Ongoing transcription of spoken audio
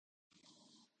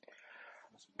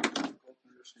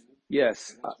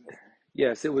Yes,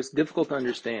 yes, it was difficult to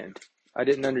understand. I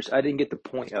didn't get the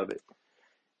point of it,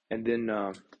 and then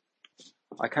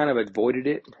I kind of avoided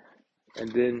it,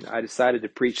 and then I decided to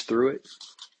preach through it,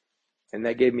 and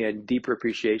that gave me a deeper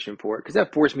appreciation for it because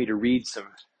that forced me to read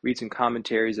some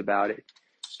commentaries about it,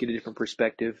 get a different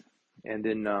perspective, and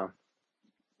then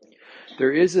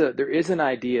there is an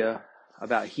idea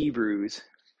about Hebrews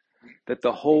that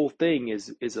the whole thing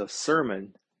is a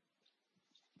sermon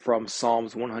from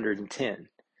Psalms 110,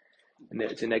 and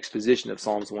it's an exposition of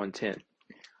Psalms 110.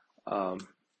 Um,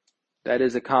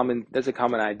 that's a common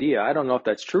idea. I don't know if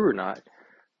that's true or not,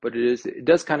 but it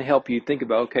does kind of help you think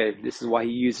about, okay, this is why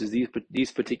he uses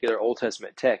these particular Old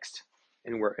Testament texts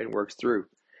and works through.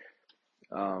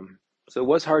 So it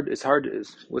was hard. It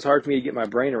was hard for me to get my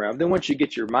brain around. Then once you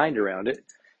get your mind around it,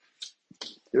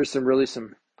 there's some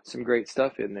great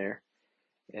stuff in there,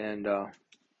 and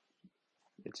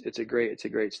it's a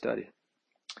great study.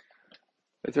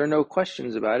 If there are no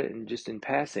questions about it, and just in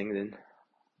passing, then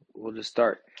we'll just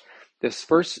start. This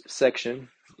first section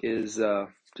is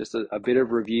just a bit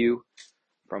of review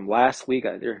from last week.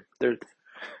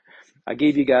 I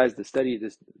gave you guys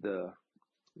the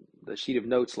sheet of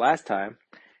notes last time,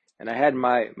 and I had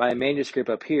my manuscript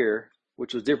up here,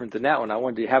 which was different than that one. I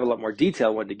wanted to have a lot more detail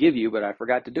I wanted to give you, but I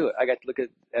forgot to do it. I got to look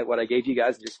at what I gave you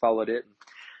guys and just followed it.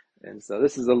 And so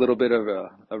this is a little bit of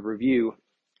a review.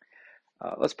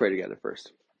 Let's pray together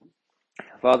first.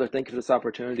 Father, thank you for this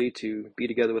opportunity to be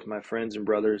together with my friends and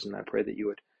brothers, and I pray that you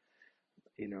would,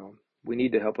 we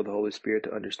need the help of the Holy Spirit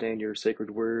to understand your sacred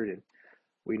word, and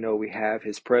we know we have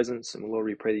his presence, and Lord,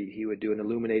 we pray that he would do an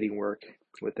illuminating work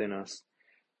within us.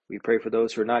 We pray for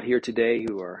those who are not here today,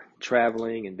 who are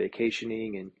traveling and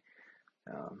vacationing, and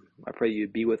I pray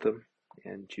you'd be with them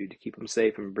and you to keep them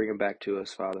safe and bring them back to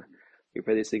us, Father. We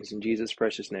pray these things in Jesus'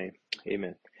 precious name.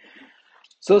 Amen.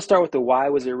 So let's start with the why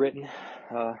was it written.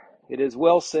 It is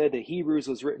well said that Hebrews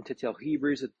was written to tell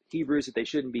Hebrews that they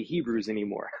shouldn't be Hebrews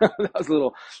anymore. That was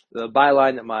the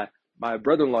byline that my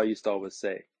brother-in-law used to always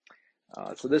say.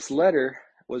 So this letter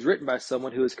was written by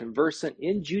someone who is conversant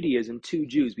in Judaism to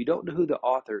Jews. We don't know who the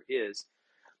author is,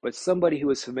 but somebody who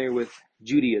is familiar with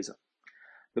Judaism.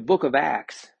 The book of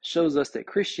Acts shows us that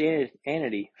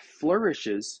Christianity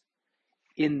flourishes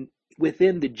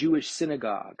within the Jewish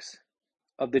synagogues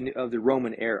of the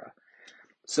Roman era.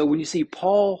 So when you see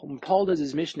when Paul does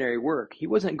his missionary work, he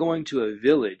wasn't going to a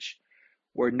village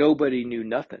where nobody knew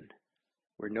nothing.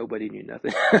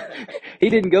 He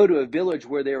didn't go to a village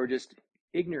where they were just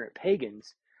ignorant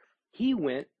pagans. He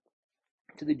went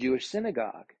to the Jewish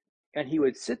synagogue, and he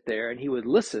would sit there and he would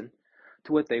listen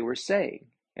to what they were saying.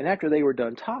 And after they were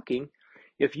done talking,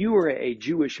 if you were a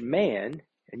Jewish man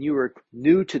and you were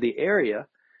new to the area,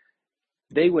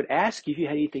 they would ask you if you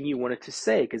had anything you wanted to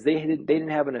say, because they didn't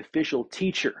have an official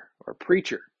teacher or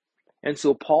preacher. And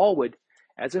so Paul would,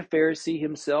 as a Pharisee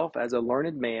himself, as a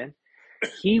learned man,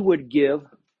 he would give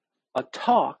a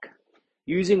talk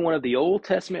using one of the Old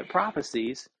Testament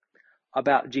prophecies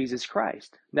about Jesus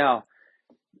Christ. Now,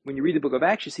 when you read the book of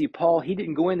Acts, you see Paul, he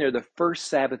didn't go in there the first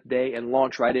Sabbath day and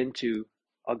launch right into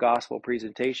a gospel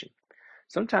presentation.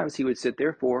 Sometimes he would sit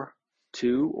there for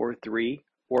 2 or 3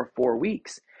 or 4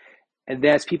 weeks. And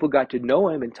as people got to know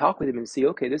him and talk with him and see,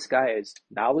 okay, this guy is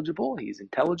knowledgeable, he's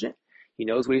intelligent, he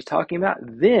knows what he's talking about,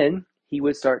 then he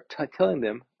would start telling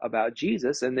them about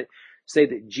Jesus and say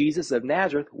that Jesus of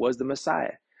Nazareth was the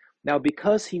Messiah. Now,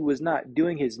 because he was not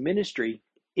doing his ministry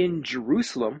in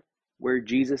Jerusalem, where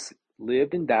Jesus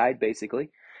lived and died, basically,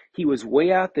 he was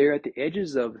way out there at the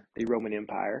edges of the Roman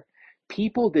Empire.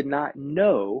 People did not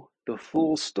know the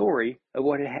full story of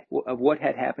what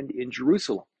had happened in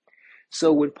Jerusalem.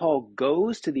 So when Paul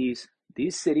goes to these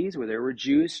cities where there were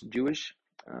Jewish,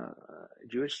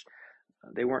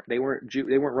 they weren't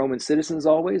Roman citizens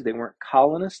always. They weren't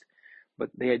colonists, but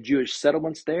they had Jewish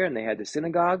settlements there, and they had the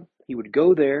synagogue. He would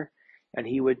go there, and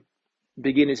he would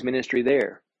begin his ministry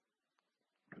there.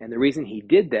 And the reason he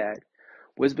did that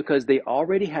was because they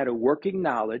already had a working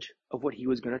knowledge of what he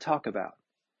was going to talk about.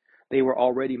 They were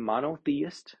already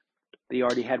monotheist. They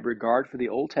already had regard for the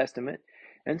Old Testament,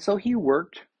 and so he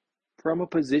worked from a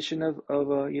position of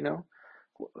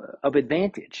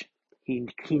advantage. He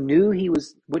knew he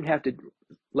wouldn't have to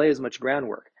lay as much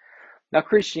groundwork. Now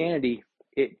Christianity,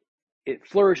 it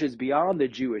flourishes beyond the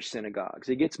Jewish synagogues.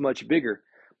 It gets much bigger,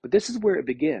 but this is where it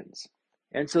begins.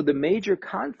 And so the major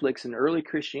conflicts in early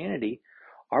Christianity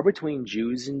are between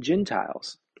Jews and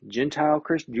Gentiles,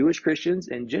 Jewish Christians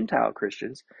and Gentile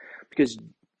Christians, because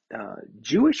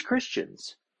Jewish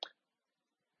Christians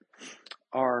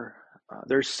are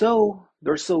they're so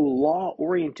law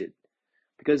oriented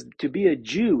because to be a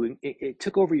Jew, it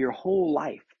took over your whole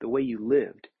life, the way you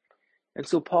lived. And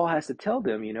so Paul has to tell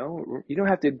them, you don't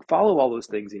have to follow all those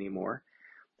things anymore.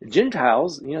 The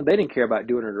Gentiles, they didn't care about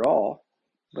doing it at all,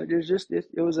 but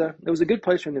it was a good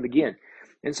place for them to begin.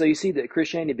 And so you see that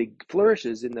Christianity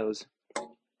flourishes in those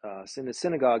in the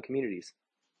synagogue communities.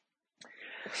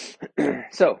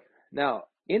 So now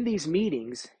in these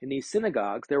meetings, in these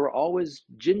synagogues, there were always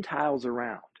Gentiles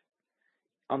around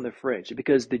on the fringe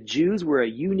because the Jews were a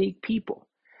unique people.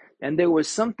 And there was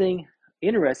something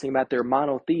interesting about their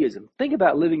monotheism. Think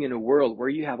about living in a world where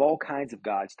you have all kinds of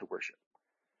gods to worship.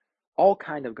 All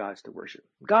kinds of gods to worship.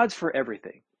 Gods for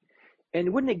everything.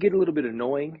 And wouldn't it get a little bit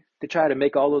annoying to try to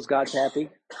make all those gods happy?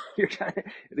 You're trying to,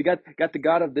 they got the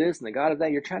god of this and the god of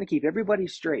that. You're trying to keep everybody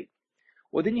straight.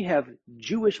 Well, then you have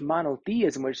Jewish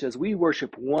monotheism, which says we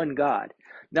worship one God.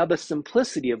 Now, the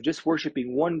simplicity of just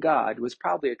worshiping one God was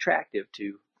probably attractive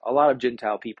to a lot of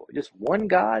Gentile people. Just one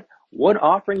God, one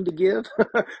offering to give,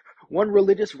 one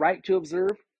religious rite to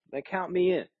observe. They count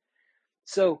me in.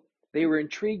 So they were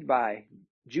intrigued by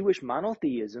Jewish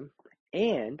monotheism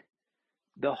and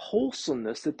the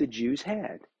wholesomeness that the Jews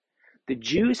had. The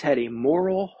Jews had a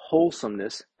moral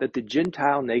wholesomeness that the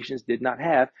Gentile nations did not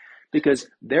have because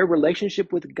their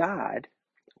relationship with God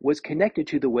was connected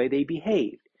to the way they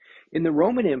behaved. In the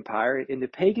Roman Empire, in the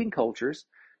pagan cultures,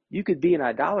 you could be an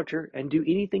idolater and do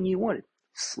anything you wanted.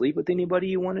 Sleep with anybody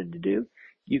you wanted to do.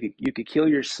 You could kill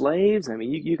your slaves. I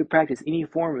mean, you could practice any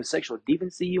form of sexual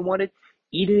deviancy you wanted,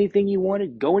 eat anything you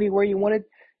wanted, go anywhere you wanted,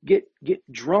 get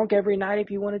drunk every night if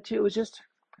you wanted to. It was just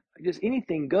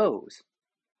anything goes.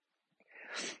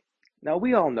 Now,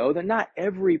 we all know that not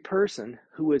every person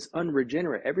who is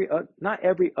unregenerate, not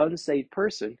every unsaved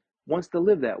person wants to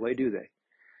live that way, do they?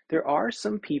 There are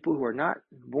some people who are not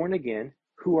born again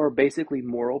who are basically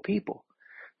moral people.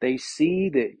 They see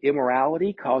that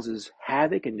immorality causes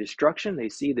havoc and destruction. They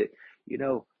see that,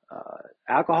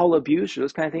 alcohol abuse or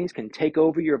those kind of things can take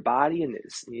over your body and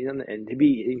to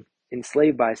be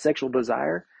enslaved by sexual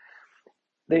desire.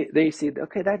 They see,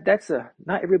 okay, that's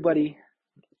not everybody.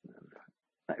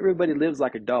 Not everybody lives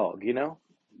like a dog,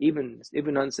 even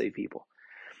unsaved people.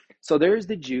 So there's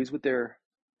the Jews with their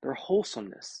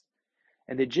wholesomeness,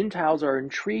 and the Gentiles are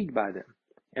intrigued by them.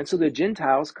 And so the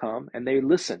Gentiles come and they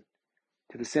listen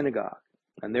to the synagogue,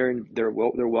 and they're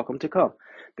welcome to come.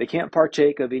 They can't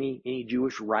partake of any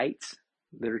Jewish rites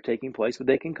that are taking place, but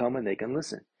they can come and they can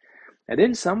listen. And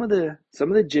then some of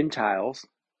the Gentiles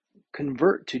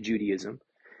convert to Judaism,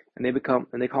 and they call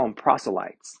them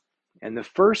proselytes. And the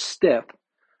first step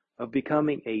of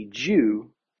becoming a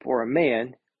Jew for a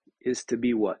man is to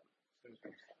be what?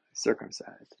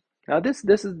 Circumcised. Now this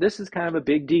is kind of a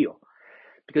big deal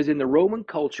because in the Roman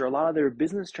culture, a lot of their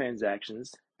business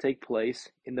transactions take place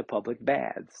in the public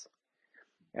baths.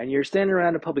 And you're standing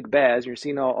around the public baths, and you're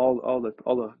seeing all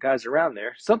the guys around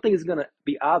there. Something is going to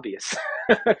be obvious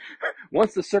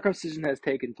once the circumcision has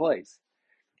taken place.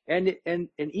 And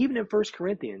even in 1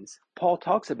 Corinthians, Paul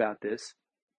talks about this.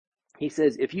 He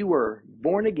says, if you were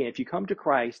born again, if you come to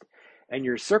Christ and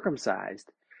you're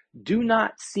circumcised, do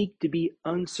not seek to be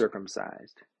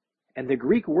uncircumcised. And the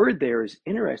Greek word there is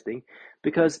interesting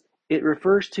because it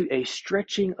refers to a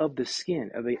stretching of the skin,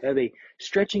 of a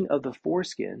stretching of the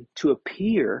foreskin to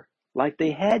appear like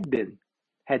they had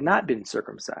not been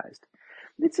circumcised.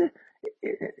 It's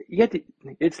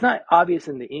not obvious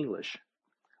in the English,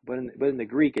 but in the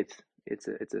Greek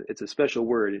it's a special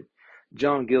word. And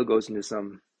John Gill goes into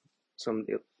some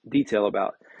detail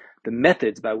about the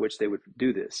methods by which they would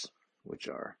do this, which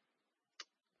are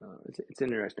it's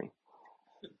interesting.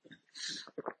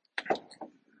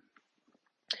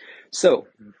 So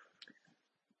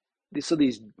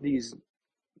these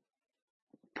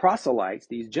proselytes,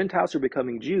 these Gentiles who are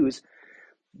becoming Jews,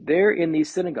 they're in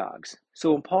these synagogues.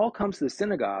 So when Paul comes to the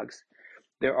synagogues,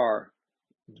 there are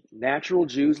natural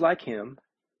Jews like him.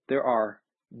 There are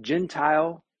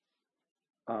Gentile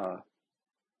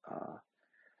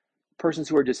persons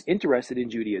who are just interested in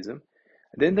Judaism.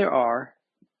 And then there are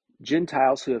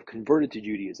Gentiles who have converted to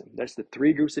Judaism. That's the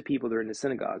three groups of people that are in the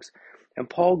synagogues. And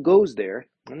Paul goes there,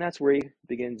 and that's where he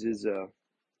begins his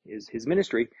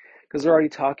ministry, because they're already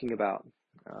talking about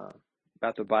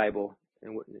the Bible,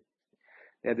 and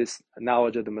they have this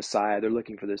knowledge of the Messiah. They're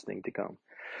looking for this thing to come.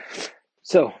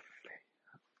 So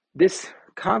this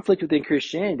conflict within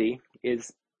Christianity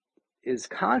is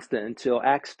constant until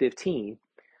Acts 15,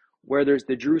 where there's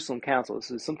the Jerusalem Council.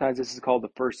 Sometimes this is called the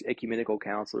First Ecumenical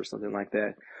Council or something like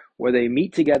that, where they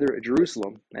meet together at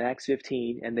Jerusalem in Acts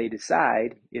 15, and they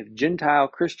decide if Gentile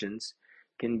Christians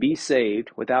can be saved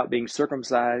without being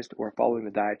circumcised or following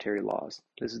the dietary laws.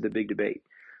 This is the big debate.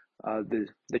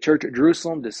 The church at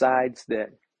Jerusalem decides that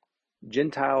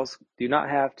Gentiles do not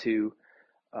have to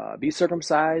be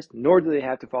circumcised, nor do they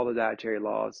have to follow dietary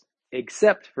laws,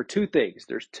 except for two things.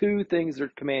 There's two things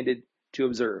they're commanded to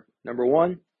observe. Number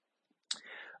one,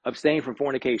 abstain from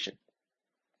fornication.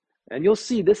 And you'll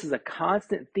see this is a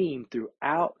constant theme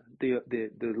throughout the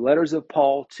letters of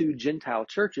Paul to Gentile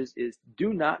churches is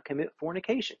do not commit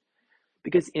fornication.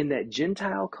 Because in that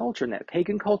Gentile culture, in that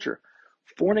pagan culture,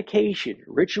 fornication,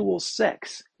 ritual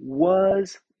sex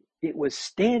was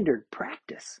standard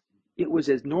practice. It was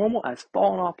as normal as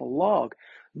falling off a log.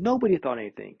 Nobody thought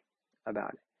anything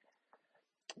about it.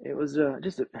 It was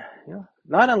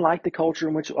not unlike the culture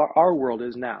in which our world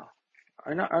is now.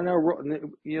 Our world,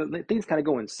 things kind of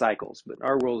go in cycles, but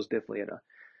our world is definitely at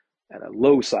a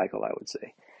low cycle, I would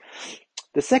say.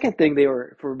 The second thing they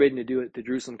were forbidden to do at the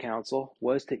Jerusalem Council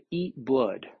was to eat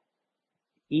blood,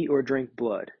 eat or drink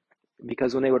blood,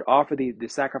 because when they would offer the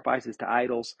sacrifices to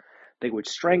idols, they would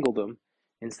strangle them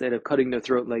instead of cutting their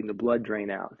throat and letting the blood drain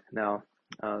out. Now,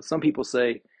 some people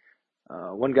say,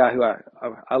 one guy who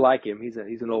I like him, he's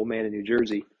an old man in New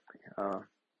Jersey.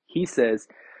 He says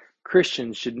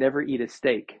Christians should never eat a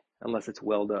steak unless it's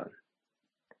well done,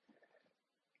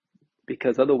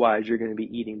 because otherwise you're going to be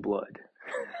eating blood.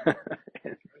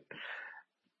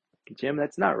 Jim,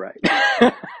 that's not right.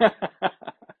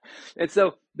 And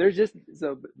so there's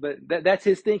but that's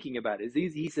his thinking about it.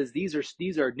 He says these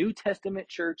are New Testament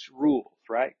church rules,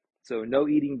 right? So no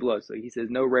eating blood. So he says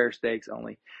no rare steaks,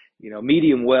 only,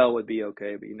 medium well would be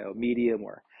okay, but medium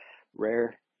or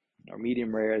rare or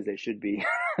medium rare as they should be.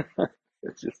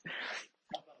 It's just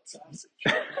sausage.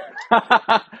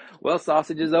 Well,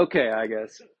 sausage is okay, I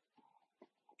guess,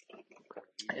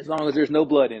 as long as there's no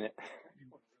blood in it.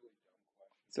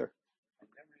 Sir.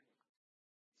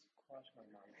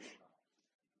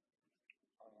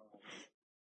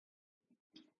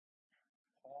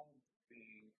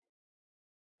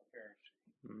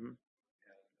 Mm-hmm. And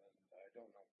I don't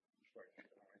know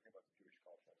anything about the Jewish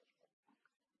culture,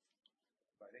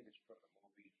 but I think it's from the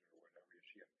movies or whatever you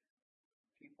see.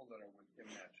 People that are within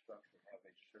that structure have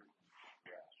a certain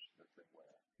dress that they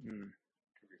wear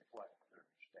to reflect their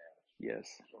status. Yes.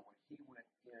 So when he went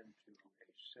into a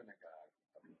synagogue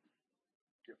of a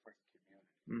different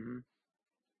community,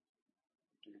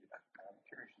 I'm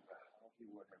curious about how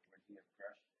he would have, when he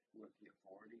addressed with the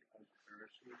authority of the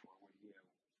Pharisee, or would he have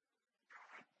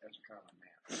as a common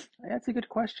man? That's a good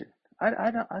question.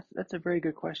 That's a very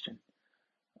good question.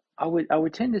 I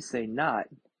would tend to say not,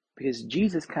 because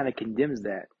Jesus kind of condemns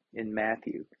that in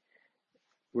Matthew,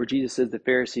 where Jesus says the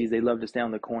Pharisees, they love to stand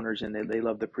on the corners and they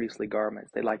love the priestly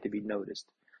garments. They like to be noticed.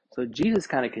 So Jesus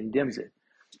kind of condemns it.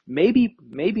 Maybe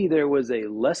there was a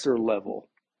lesser level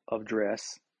of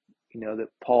dress, that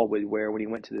Paul would wear when he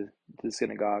went to the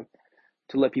synagogue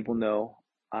to let people know,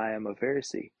 I am a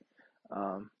Pharisee.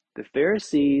 The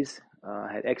Pharisees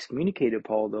had excommunicated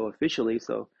Paul, though, officially.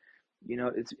 So,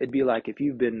 it'd be like if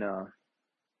you've been,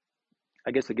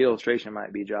 I guess a good illustration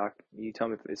might be, Jock, you tell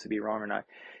me if this would be wrong or not.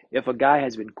 If a guy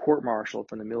has been court-martialed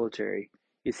from the military,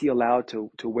 is he allowed to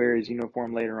wear his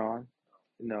uniform later on?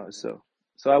 No. So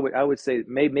I would say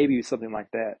maybe something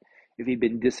like that. If he'd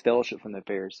been disfellowshipped from the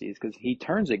Pharisees, because he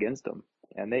turns against them,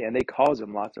 and they cause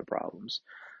him lots of problems.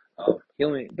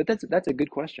 But that's a good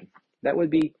question. That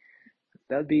would be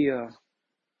that's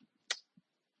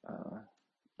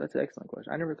an excellent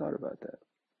question. I never thought about that.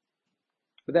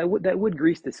 But that would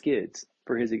grease the skids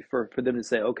for them to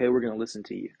say, okay, we're going to listen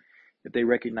to you, if they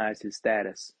recognize his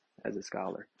status as a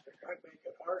scholar. It might make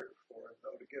it harder for him,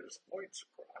 though, to get his points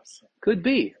across. Could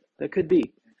be. That could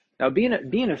be. Now, being a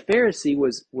Pharisee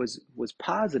was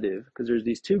positive, because there's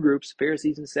these two groups,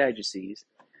 Pharisees and Sadducees.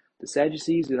 The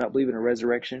Sadducees do not believe in a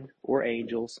resurrection or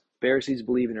angels. Pharisees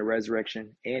believe in a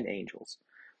resurrection and angels.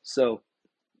 So,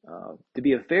 to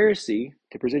be a Pharisee,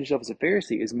 to present yourself as a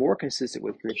Pharisee, is more consistent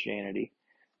with Christianity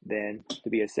than to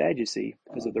be a Sadducee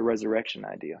because of the resurrection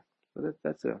idea. But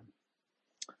I'm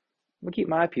gonna keep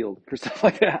my eye peeled for stuff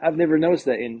like that. I've never noticed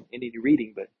that in any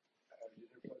reading, but.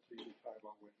 You talk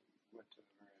about when you went to the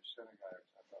various synagogues,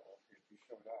 I thought, okay, if you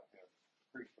showed up in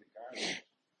priestly garments,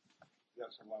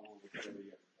 that's a level of maturity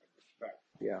and respect.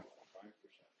 Yeah. My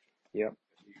perception. Yep.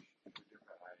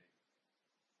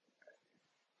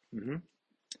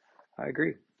 I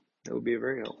agree. That would be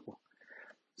very helpful.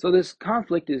 So this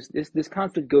conflict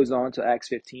goes on to Acts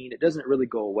 15. It doesn't really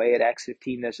go away at Acts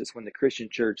 15. That's just when the Christian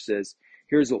church says,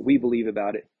 here's what we believe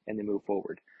about it, and then move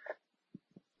forward.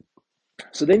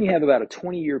 So then you have about a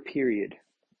 20-year period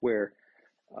where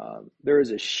there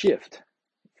is a shift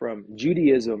from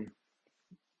Judaism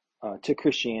to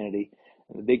Christianity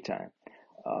in the big time.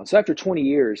 So after 20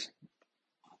 years,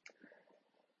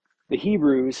 the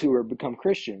Hebrews who are become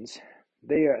Christians,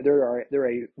 there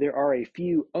are a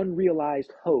few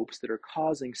unrealized hopes that are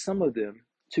causing some of them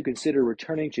to consider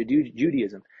returning to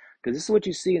Judaism. Because this is what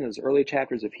you see in those early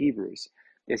chapters of Hebrews,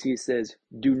 as he says,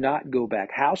 do not go back.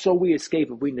 How shall we escape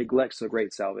if we neglect so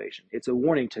great salvation? It's a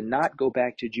warning to not go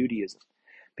back to Judaism.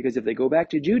 Because if they go back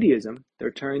to Judaism,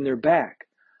 they're turning their back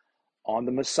on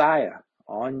the Messiah,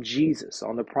 on Jesus,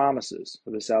 on the promises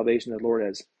of the salvation the Lord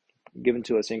has given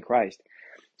to us in Christ.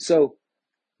 So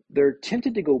they're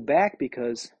tempted to go back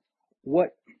because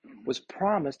what was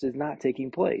promised is not taking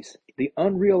place. The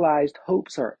unrealized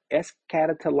hopes are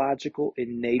eschatological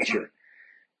in nature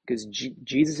because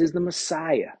Jesus is the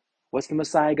Messiah. What's the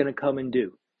Messiah going to come and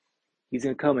do? He's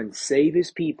going to come and save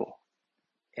his people.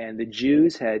 And the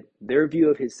Jews had their view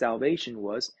of his salvation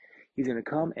was he's going to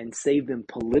come and save them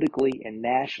politically and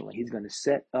nationally. He's going to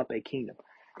set up a kingdom.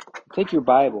 Take your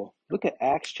Bible, look at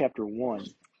Acts chapter 1.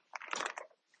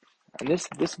 And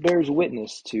this bears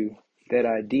witness to that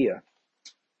idea.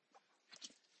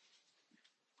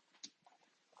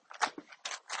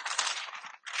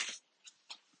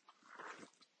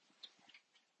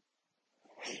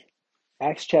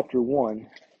 Acts chapter 1,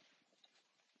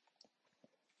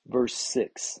 verse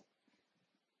 6.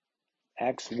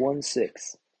 Acts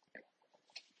 1:6.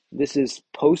 This is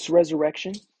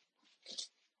post-resurrection.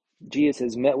 Jesus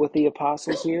has met with the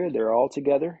apostles here. They're all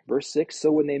together. Verse 6.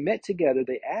 So when they met together,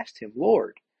 they asked him,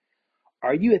 Lord,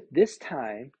 are you at this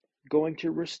time going to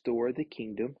restore the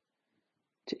kingdom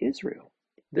to Israel?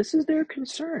 This is their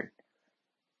concern.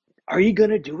 Are you going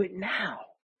to do it now?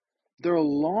 They're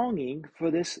longing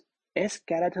for this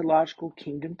eschatological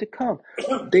kingdom to come.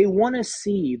 They want to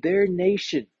see their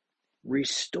nation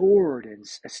restored and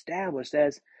established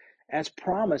as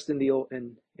promised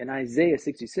in Isaiah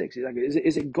 66. He's like,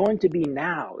 is it going to be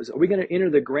now? Are we going to enter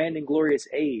the grand and glorious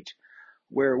age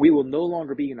where we will no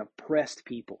longer be an oppressed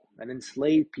people, an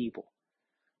enslaved people?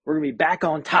 We're going to be back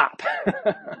on top.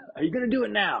 Are you going to do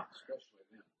it now?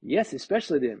 Yes,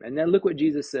 especially them. And then look what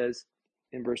Jesus says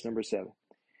in verse number 7.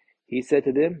 He said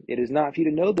to them, it is not for you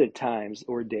to know the times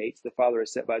or dates the Father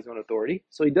has set by his own authority.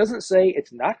 So he doesn't say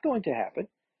it's not going to happen,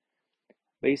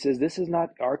 but he says this is not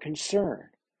our concern.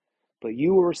 But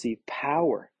you will receive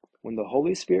power when the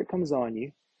Holy Spirit comes on you,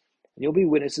 and you'll be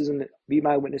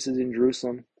my witnesses in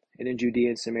Jerusalem and in Judea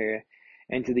and Samaria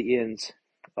and to the ends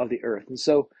of the earth. And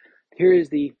so here is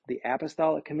the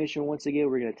apostolic commission once again.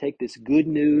 We're going to take this good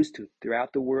news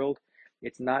throughout the world.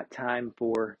 It's not time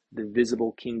for the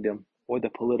visible kingdom or the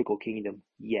political kingdom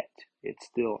yet. It's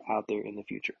still out there in the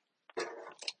future.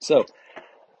 So,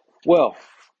 well,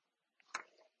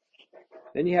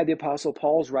 then you have the Apostle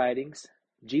Paul's writings.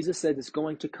 Jesus said it's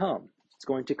going to come. It's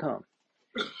going to come.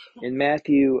 In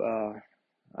Matthew,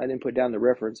 I didn't put down the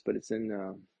reference, but it's in,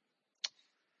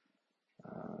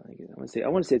 I want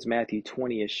to say it's Matthew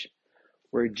 20-ish,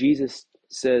 where Jesus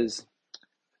says,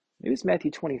 maybe it's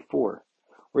Matthew 24,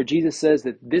 where Jesus says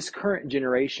that this current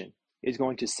generation is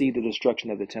going to see the destruction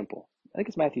of the temple. I think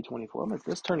it's Matthew 24.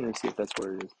 Let's turn and see if that's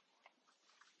where it is.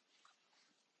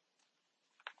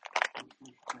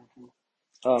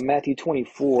 Matthew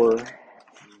 24.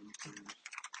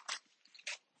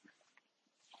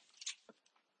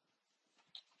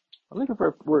 I'm looking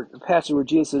for a passage where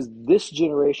Jesus says, this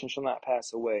generation shall not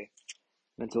pass away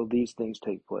until these things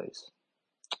take place.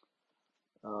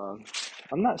 I'm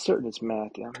not certain it's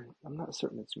Matthew. I'm not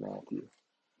certain it's Matthew.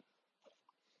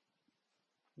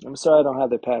 I'm sorry I don't have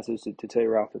the passage to tell you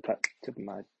right off the tip of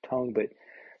my tongue, but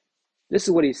this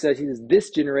is what he says. He says, this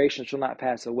generation shall not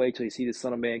pass away till you see the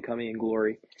Son of Man coming in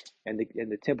glory, and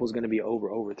the temple is going to be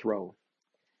overthrown.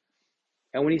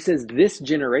 And when he says this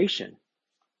generation,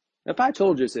 if I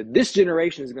told you, said this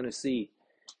generation is going to see,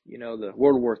 the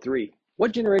World War III,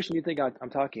 what generation do you think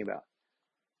I'm talking about?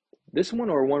 This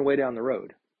one or one way down the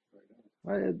road?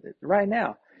 Right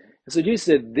now. And so Jesus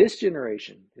said this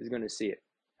generation is going to see it.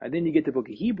 And then you get the book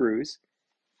of Hebrews.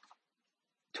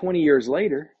 20 years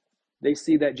later, they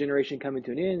see that generation coming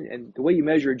to an end. And the way you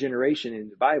measure a generation in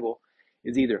the Bible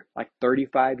is either like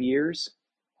 35 years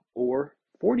or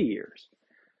 40 years.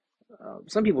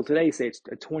 Some people today say it's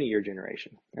a 20-year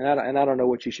generation. And I don't know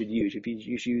what you should use. If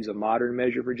you should use a modern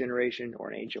measure for generation or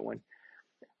an ancient one.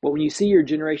 But when you see your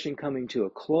generation coming to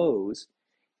a close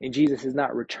and Jesus has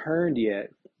not returned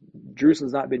yet,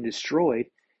 Jerusalem's not been destroyed,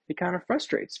 it kind of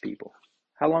frustrates people.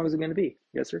 How long is it going to be?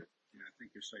 Yes, sir? Yeah, I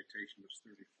think your citation was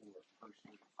 34, verse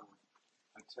 34.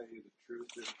 I tell you the truth,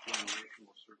 this generation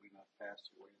will certainly not pass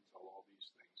away until all these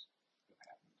things have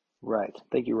happened. Right.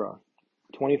 Thank you, Ron.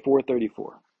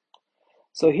 24:34.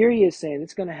 So here he is saying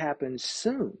it's going to happen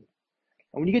soon.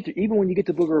 And when you get to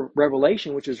the book of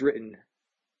Revelation, which is written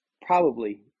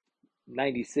probably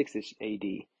 96-ish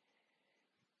AD,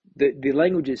 the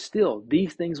language is still,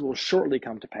 these things will shortly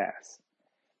come to pass.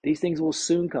 These things will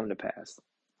soon come to pass.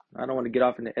 I don't want to get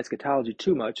off into eschatology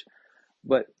too much,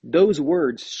 but those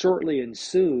words, shortly and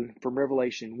soon, from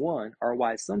Revelation 1, are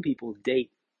why some people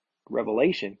date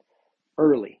Revelation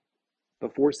early,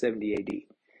 before 70 AD.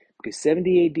 Because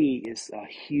 70 AD is a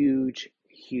huge,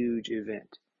 huge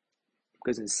event.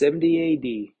 Because in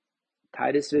 70 AD,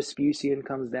 Titus Vespasian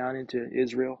comes down into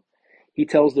Israel. He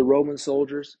tells the Roman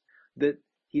soldiers that,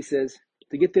 he says,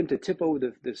 to get them to tip over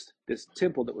this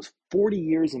temple that was 40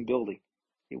 years in building.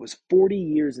 It was 40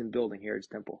 years in building, Herod's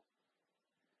temple.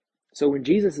 So when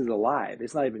Jesus is alive,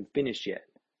 it's not even finished yet.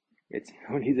 It's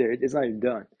when he's there, it's not even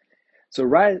done. So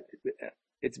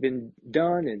it's been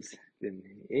done and it's been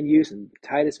in use, and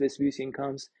Titus Vespasian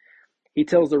comes. He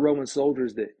tells the Roman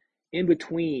soldiers that in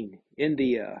between, in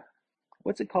the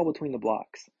what's it called between the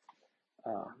blocks?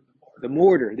 The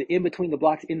mortar, the in between the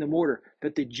blocks in the mortar,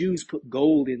 that the Jews put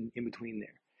gold in between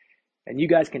there. And you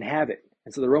guys can have it.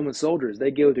 And so the Roman soldiers,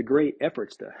 they go to great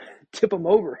efforts to tip them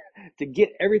over, to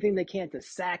get everything they can to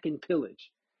sack and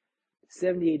pillage.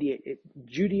 70 AD,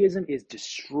 Judaism is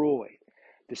destroyed.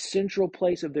 The central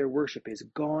place of their worship is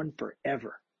gone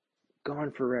forever.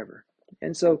 Gone forever.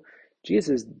 And so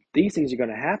Jesus says, these things are going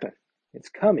to happen. It's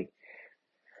coming.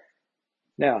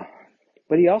 Now,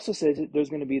 but he also says that there's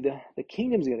going to be the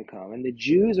kingdom's going to come, and the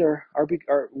Jews are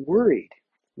worried.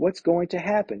 What's going to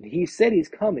happen? He said he's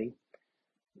coming,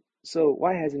 so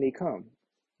why hasn't he come?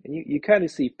 And you kind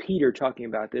of see Peter talking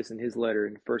about this in his letter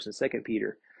in 1st and 2nd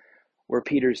Peter, where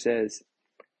Peter says,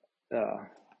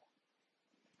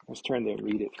 let's turn there and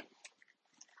read it.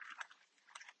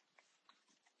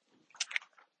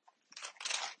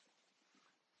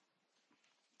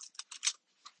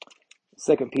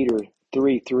 2 Peter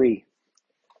 3:3.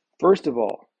 First of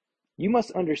all, you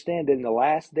must understand that in the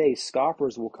last days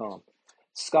scoffers will come,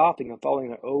 scoffing and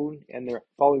following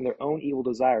their own evil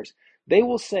desires. They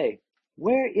will say,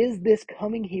 where is this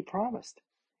coming he promised?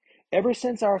 Ever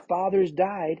since our fathers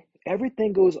died,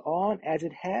 everything goes on as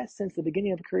it has since the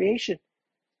beginning of creation.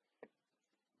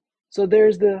 So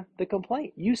there's the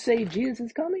complaint. You say Jesus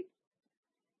is coming?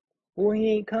 Well,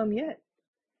 he ain't come yet.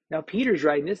 Now, Peter's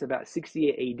writing this about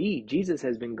 68 AD. Jesus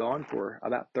has been gone for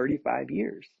about 35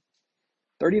 years.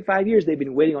 35 years they've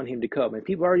been waiting on him to come. And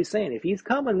people are already saying, if he's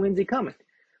coming, when's he coming?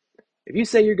 If you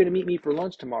say you're going to meet me for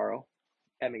lunch tomorrow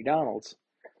at McDonald's,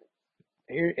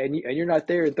 and you're not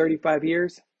there in 35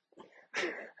 years,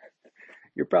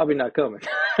 you're probably not coming.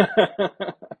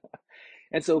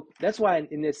 And so that's why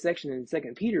in this section in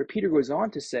 2 Peter, Peter goes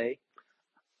on to say,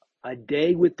 a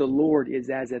day with the Lord is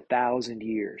as 1,000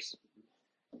 years.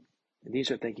 And you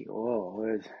start thinking,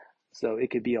 so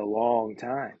it could be a long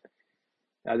time.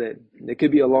 Now that it could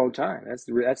be a long time.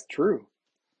 That's true.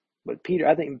 But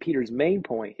I think Peter's main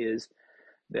point is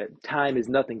that time is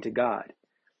nothing to God,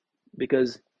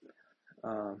 because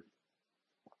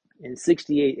in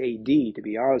 68 AD, to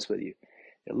be honest with you,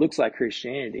 it looks like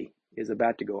Christianity is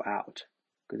about to go out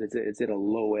because it's at a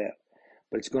low ebb,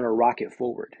 but it's going to rocket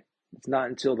forward. It's not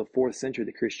until the 4th century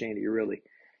that Christianity really,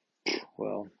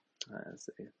 well, let's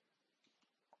say,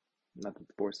 not the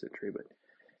 4th century, but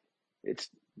it's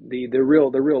the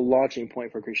real launching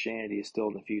point for Christianity is still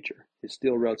in the future. It's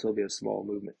still relatively a small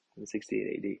movement in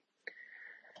 68 AD.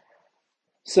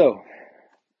 So,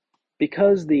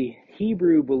 because the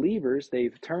Hebrew believers,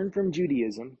 they've turned from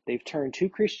Judaism, they've turned to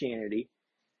Christianity,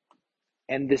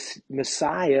 and this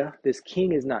Messiah, this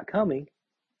king is not coming,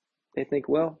 they think,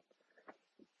 well,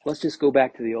 let's just go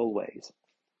back to the old ways.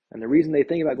 And the reason they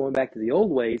think about going back to the old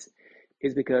ways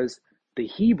is because the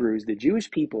Hebrews, the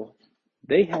Jewish people,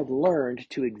 they had learned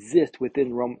to exist within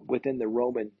the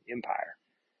Roman Empire.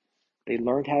 They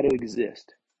learned how to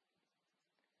exist.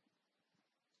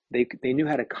 They knew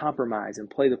how to compromise and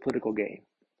play the political game.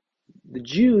 The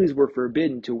Jews were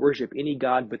forbidden to worship any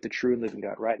god but the true and living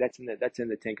God, right? That's in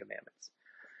the Ten Commandments.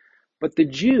 But the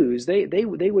Jews, they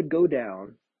would go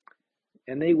down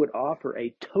and they would offer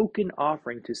a token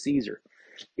offering to Caesar.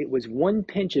 It was 1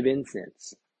 pinch of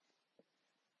incense.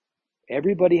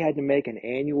 Everybody had to make an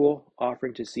annual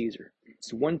offering to Caesar.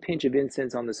 It's 1 pinch of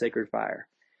incense on the sacred fire.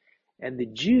 And the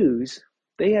Jews,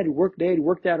 they had worked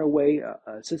out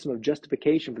a system of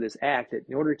justification for this act, that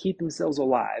in order to keep themselves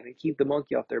alive and keep the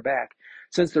monkey off their back,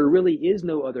 since there really is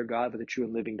no other God but the true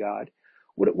and living God,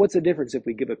 what's the difference if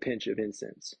we give a pinch of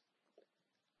incense?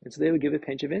 And so they would give a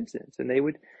pinch of incense, and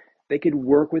they could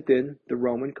work within the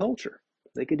Roman culture.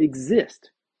 They could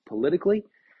exist politically.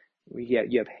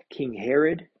 You have King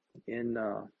Herod in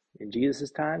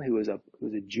Jesus' time, who was a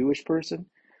Jewish person.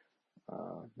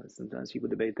 Sometimes people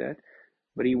debate that,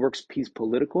 but he's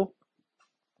political.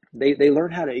 They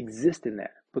learn how to exist in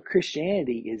that. But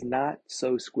Christianity is not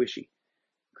so squishy.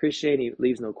 Christianity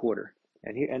leaves no quarter.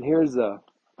 Here's an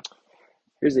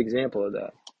example of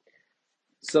that.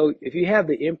 So if you have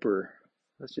the emperor,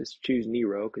 let's just choose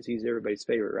Nero because he's everybody's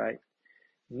favorite, right?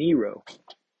 Nero.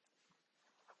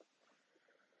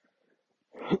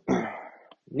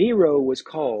 Nero was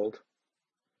called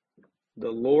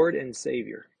the Lord and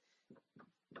Savior.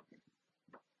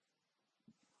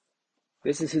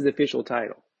 This is his official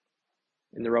title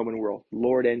in the Roman world,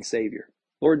 Lord and Savior.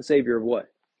 Lord and Savior of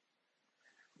what?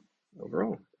 Of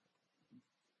Rome.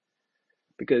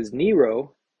 Because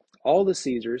Nero, all the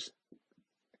Caesars,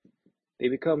 they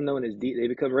become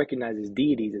recognized as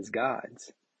deities, as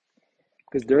gods.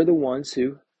 Because they're the ones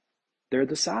they're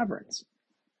the sovereigns.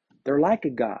 They're like a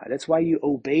god. That's why you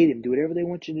obey them, do whatever they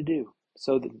want you to do.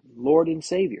 So the Lord and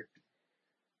Savior.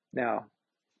 Now,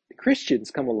 the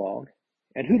Christians come along,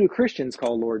 and who do Christians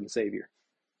call Lord and Savior?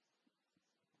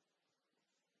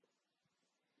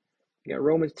 You got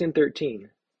Romans 10:13.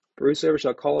 For whosoever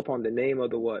shall call upon the name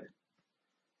of the what?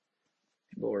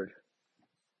 Lord.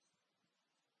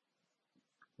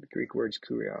 The Greek word's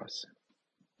kurios.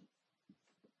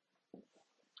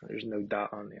 There's no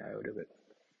dot on the iota, but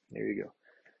there you go.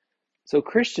 So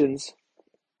Christians,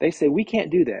 they say we can't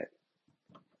do that.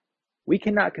 We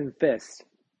cannot confess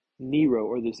Nero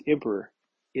or this emperor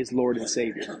is Lord and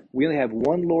Savior. We only have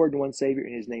one Lord and one Savior,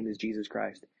 and his name is Jesus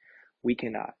Christ. We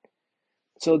cannot.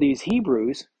 So these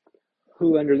Hebrews,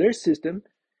 who under their system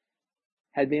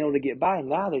had been able to get by,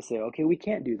 now they say, okay, we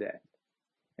can't do that.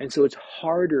 And so it's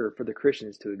harder for the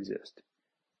Christians to exist.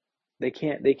 They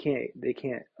can't,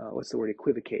 what's the word,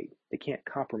 equivocate. They can't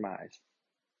compromise.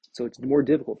 So it's more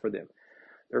difficult for them.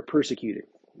 They're persecuted.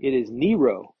 It is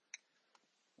Nero.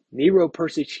 Nero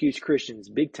persecutes Christians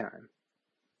big time.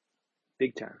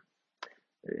 Big time.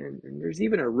 And there's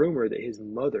even a rumor that his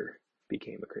mother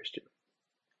became a Christian.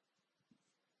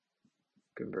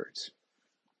 Converts.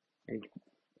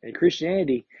 And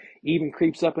Christianity even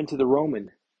creeps up into the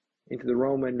Roman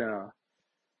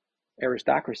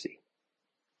aristocracy.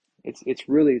 It's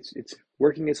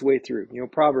working its way through. You know,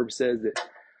 Proverbs says that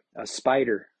a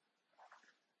spider,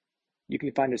 you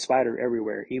can find a spider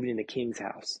everywhere, even in a king's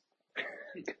house,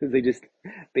 because they just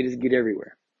get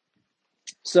everywhere.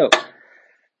 So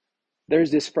there's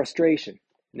this frustration,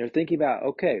 and they're thinking about,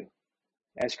 okay,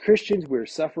 as Christians we're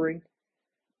suffering,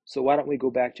 so why don't we go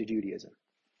back to Judaism?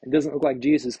 It doesn't look like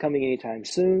Jesus is coming anytime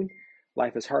soon.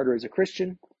 Life is harder as a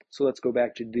Christian, so let's go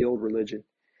back to the old religion.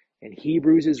 And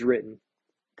Hebrews is written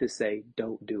to say,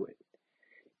 don't do it.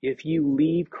 If you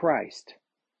leave Christ,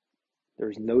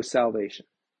 there's no salvation.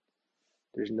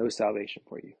 There's no salvation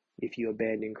for you. If you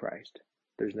abandon Christ,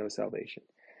 there's no salvation.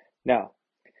 Now,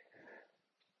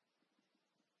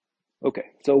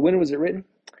 okay, so when was it written?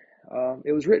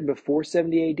 It was written before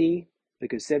 70 AD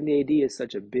because 70 AD is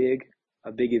such a big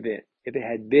event. If it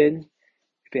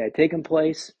had taken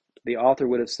place, the author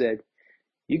would have said,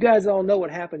 you guys all know what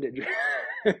happened at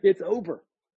it's over.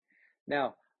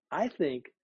 Now, I think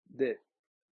that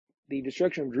the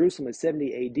destruction of Jerusalem in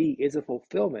 70 AD is a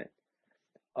fulfillment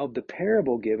of the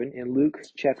parable given in Luke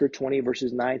chapter 20,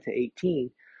 verses 9 to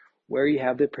 18, where you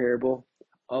have the parable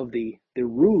of the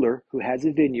ruler who has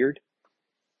a vineyard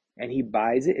and he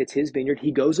buys it. It's his vineyard.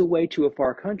 He goes away to a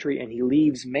far country and he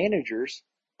leaves managers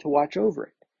to watch over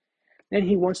it. And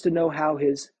he wants to know how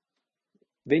his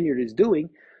vineyard is doing,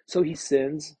 so he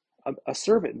sends a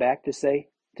servant back to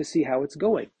see how it's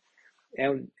going.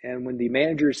 And when the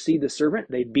managers see the servant,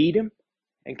 they beat him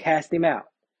and cast him out.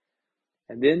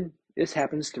 And then this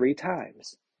happens 3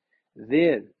 times.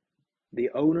 Then the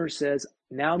owner says,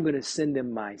 now I'm going to send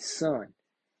them my son,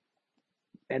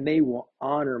 and they will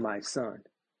honor my son.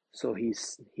 So he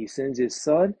sends his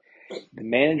son. The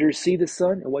managers see the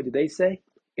son, and what do they say?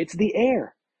 It's the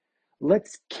heir.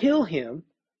 Let's kill him.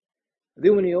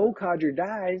 Then when the old codger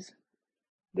dies,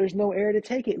 there's no heir to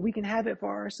take it. We can have it for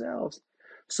ourselves.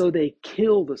 So they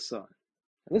kill the son.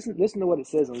 Listen to what it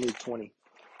says in Luke 20,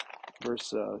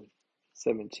 verse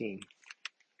 17.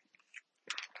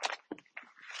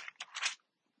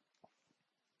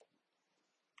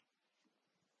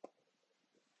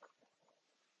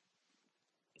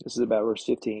 This is about verse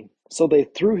 15. So they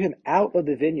threw him out of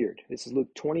the vineyard. This is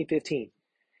Luke 20:15,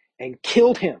 and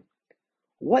killed him.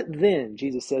 What then,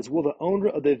 Jesus says, will the owner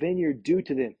of the vineyard do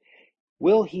to them?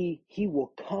 Will he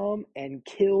will come and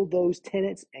kill those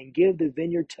tenants and give the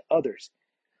vineyard to others.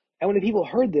 And when the people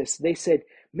heard this, they said,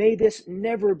 may this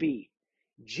never be.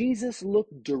 Jesus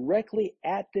looked directly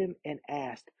at them and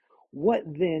asked, what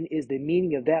then is the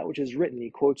meaning of that which is written? He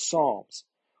quotes Psalms.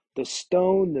 The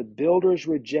stone the builders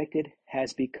rejected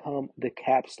has become the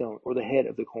capstone or the head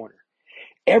of the corner.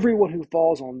 Everyone who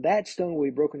falls on that stone will be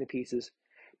broken to pieces,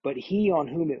 but he on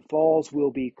whom it falls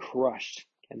will be crushed.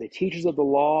 And the teachers of the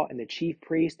law and the chief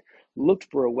priest looked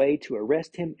for a way to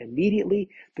arrest him immediately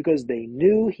because they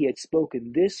knew he had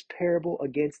spoken this parable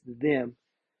against them,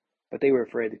 but they were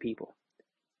afraid of the people.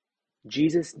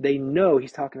 Jesus, they know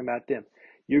he's talking about them.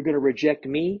 You're going to reject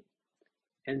me,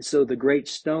 and so the great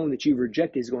stone that you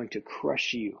rejected is going to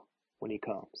crush you when he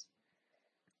comes.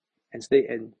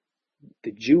 And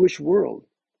the Jewish world,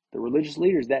 the religious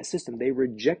leaders, that system, they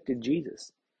rejected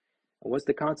Jesus. And what's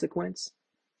the consequence?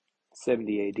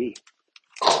 70 AD.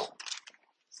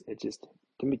 It just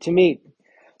to me,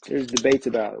 there's debates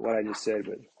about what I just said,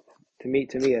 but to me,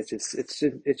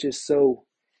 it's just so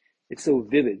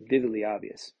vividly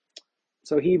obvious.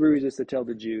 So Hebrews is to tell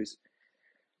the Jews,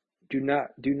 do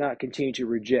not continue to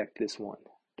reject this one.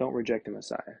 Don't reject the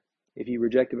Messiah. If you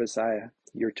reject the Messiah,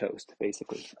 you're toast,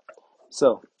 basically.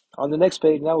 So on the next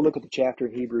page, now we'll look at the chapter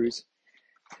in Hebrews.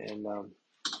 And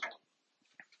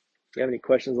if you have any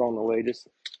questions along the way, just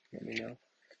let me know.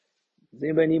 Does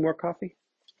anybody need more coffee?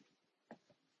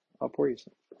 I'll pour you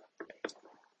some.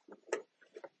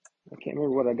 I can't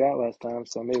remember what I got last time,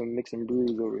 so maybe I'm mixing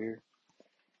brews over here.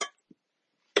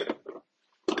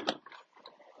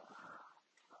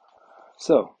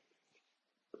 So,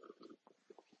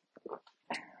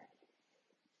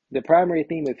 the primary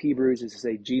theme of Hebrews is to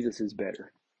say Jesus is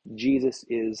better. Jesus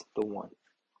is the one.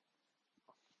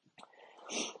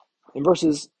 In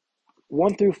verses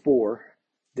 1 through 4,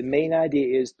 the main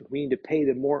idea is we need to pay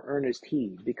the more earnest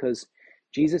heed because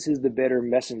Jesus is the better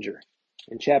messenger.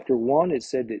 In chapter 1, it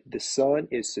said that the Son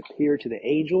is superior to the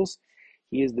angels.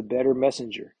 He is the better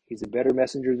messenger. He's a better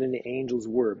messenger than the angels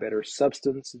were, better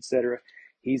substance, etc.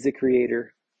 He's the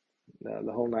creator,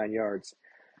 the whole 9 yards.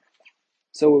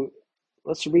 So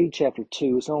let's read chapter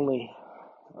 2. It's only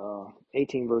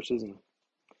 18 verses, and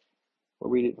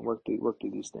we'll read it and work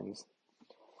through these things.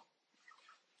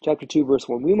 Chapter 2, verse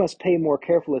 1. We must pay more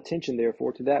careful attention,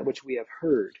 therefore, to that which we have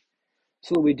heard,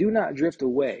 so that we do not drift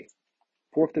away.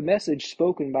 For if the message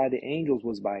spoken by the angels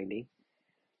was binding,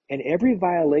 and every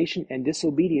violation and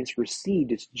disobedience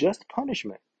received its just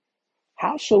punishment,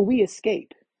 how shall we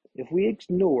escape if we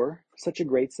ignore such a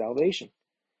great salvation?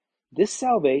 This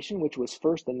salvation, which was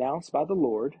first announced by the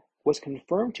Lord, was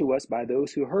confirmed to us by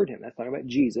those who heard him. That's talking about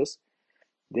Jesus.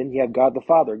 Then you have God the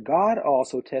Father. God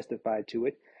also testified to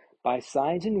it by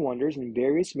signs and wonders and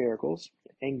various miracles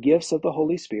and gifts of the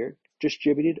Holy Spirit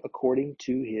distributed according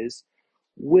to his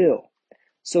will.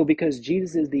 So because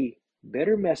Jesus is the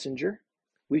better messenger,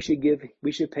 we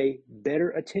should pay better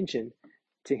attention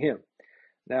to him.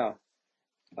 Now,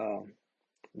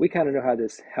 we kind of know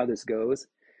how this goes.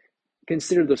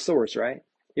 Consider the source, right?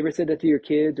 You ever said that to your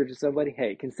kids or to somebody?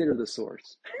 Hey, consider the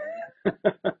source.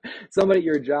 Somebody at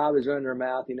your job is running their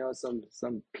mouth,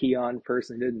 some peon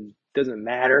person who doesn't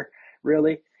matter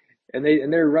really, and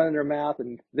they're running their mouth,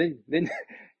 and then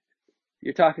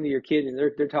you're talking to your kid, and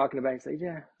they're talking about it, and say,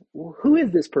 yeah, well, who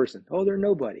is this person? Oh, they're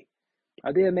nobody.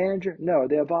 Are they a manager? No. Are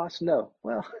they a boss? No.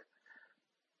 Well,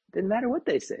 didn't matter what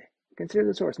they say. Consider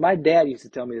the source. My dad used to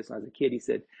tell me this when I was a kid. He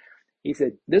said,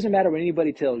 it doesn't matter what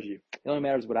anybody tells you. It only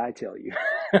matters what I tell you.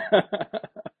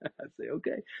 I'd say,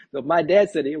 okay. So if my dad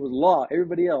said it was law,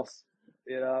 everybody else,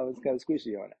 I was kind of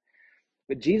squishy on it.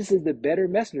 But Jesus is the better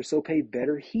messenger, so pay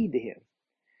better heed to him.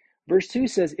 Verse 2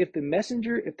 says, if the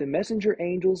messenger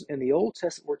angels in the Old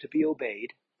Testament were to be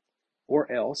obeyed,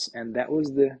 or else, and that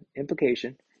was the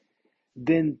implication,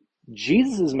 then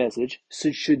Jesus' message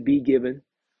should be given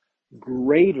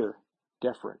greater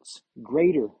deference,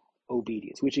 greater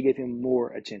obedience. We should give him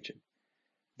more attention.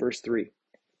 Verse 3,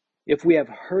 if we have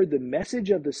heard the message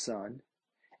of the Son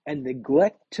and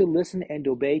neglect to listen and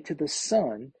obey to the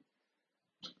Son,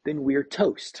 then we're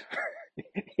toast.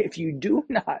 If you do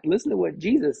not listen to what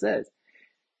Jesus says,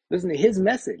 listen to his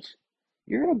message,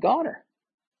 you're a goner.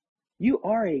 You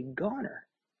are a goner.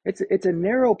 It's a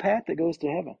narrow path that goes to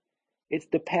heaven. It's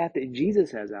the path that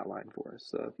Jesus has outlined for us.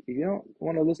 So if you don't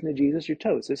want to listen to Jesus, you're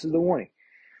toast. This is the warning.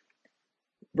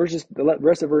 The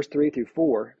rest of verse 3 through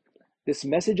 4, this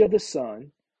message of the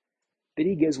Son that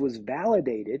he gives was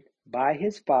validated by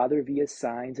his Father via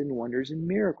signs and wonders and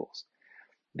miracles.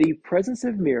 The presence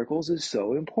of miracles is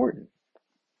so important.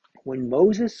 When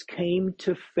Moses came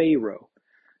to Pharaoh,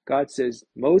 God says,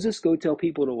 Moses, go tell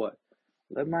people to what?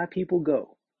 Let my people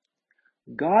go.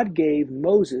 God gave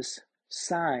Moses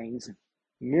signs,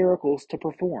 miracles to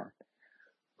perform.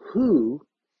 Who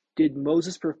did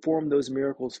Moses perform those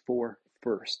miracles for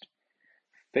first?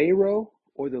 Pharaoh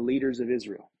or the leaders of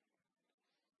Israel?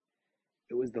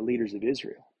 It was the leaders of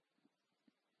Israel.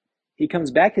 He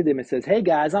comes back to them and says, hey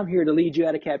guys, I'm here to lead you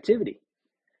out of captivity.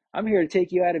 I'm here to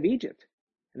take you out of Egypt.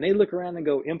 And they look around and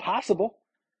go, impossible.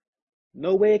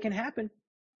 No way it can happen.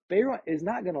 Pharaoh is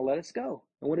not going to let us go.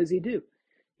 And what does he do?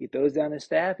 He throws down his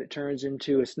staff. It turns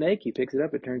into a snake. He picks it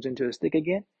up. It turns into a stick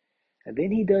again. And then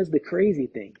he does the crazy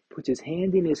thing. Puts his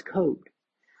hand in his coat.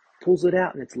 Pulls it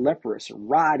out and it's leprous,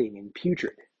 rotting, and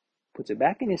putrid. Puts it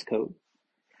back in his coat.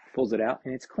 Pulls it out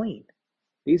and it's clean.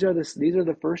 These are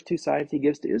the first two signs he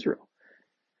gives to Israel.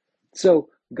 So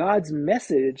God's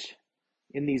message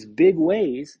in these big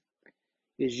ways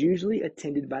is usually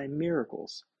attended by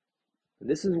miracles.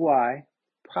 This is why,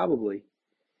 probably,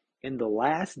 in the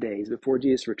last days before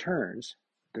Jesus returns,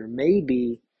 there may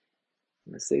be,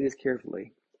 let's say this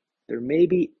carefully, there may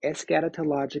be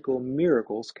eschatological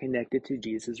miracles connected to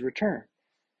Jesus' return.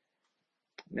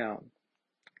 Now,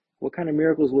 what kind of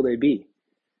miracles will they be?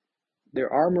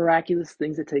 There are miraculous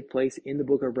things that take place in the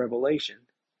book of Revelation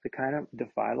that kind of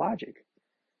defy logic.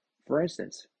 For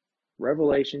instance,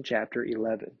 Revelation chapter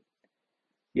 11.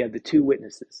 You have the two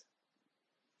witnesses.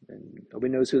 And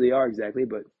nobody knows who they are exactly,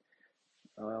 but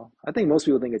I think most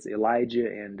people think it's Elijah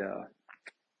and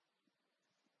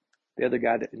the other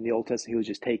guy that in the Old Testament, he was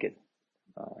just taken.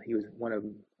 He was one of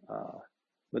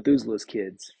Methuselah's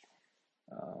kids,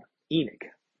 Enoch.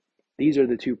 These are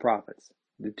the two prophets,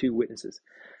 the two witnesses.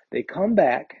 They come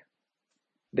back,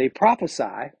 they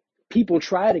prophesy, people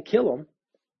try to kill them,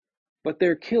 but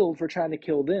they're killed for trying to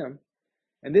kill them.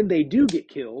 And then they do get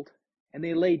killed, and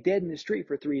they lay dead in the street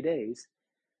for 3 days.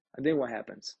 And then what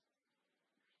happens?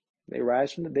 They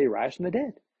rise from the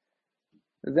dead.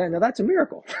 Now that's a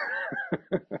miracle.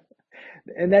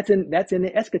 And that's in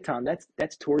the eschaton.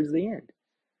 That's towards the end.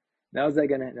 Now is that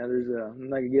gonna? Now there's I'm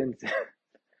not again.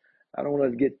 I don't want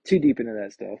to get too deep into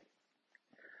that stuff,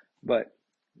 but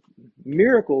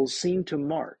miracles seem to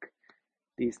mark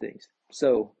these things.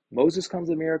 So Moses comes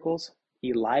with miracles.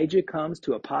 Elijah comes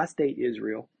to apostate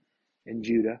Israel and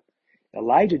Judah.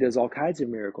 Elijah does all kinds of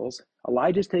miracles.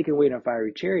 Elijah's taken away in a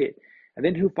fiery chariot. And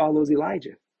then who follows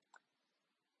Elijah?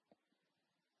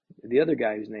 The other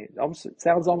guy whose name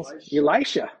sounds almost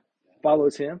Elisha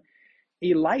follows him.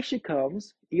 Elisha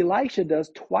comes. Elisha does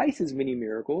twice as many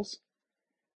miracles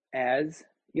as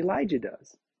Elijah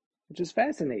does, which is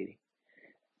fascinating.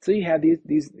 So you have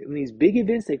these big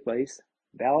events take place,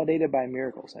 validated by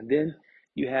miracles. And then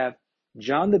you have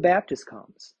John the Baptist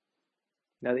comes.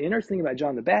 Now the interesting thing about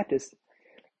John the Baptist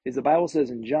is the Bible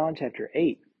says in John chapter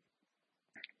 8,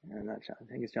 not John, I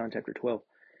think it's John chapter 12,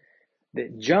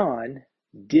 that John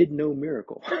did no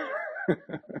miracle.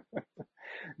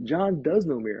 John does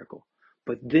no miracle.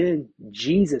 But then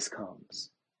Jesus comes.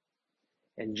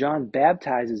 And John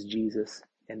baptizes Jesus,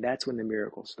 and that's when the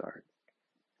miracles start.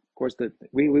 Of course,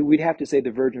 we'd have to say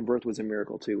the virgin birth was a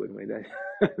miracle too, wouldn't we?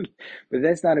 But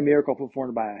that's not a miracle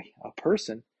performed by a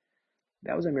person.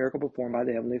 That was a miracle performed by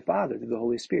the Heavenly Father through the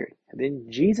Holy Spirit. And then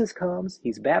Jesus comes,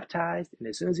 he's baptized, and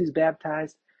as soon as he's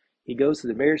baptized, he goes to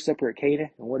the marriage supper at Cana,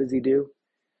 and what does he do?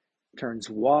 Turns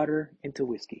water into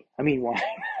whiskey. I mean wine.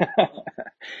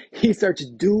 He starts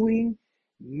doing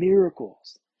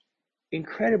miracles,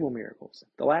 incredible miracles.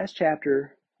 The last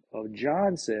chapter of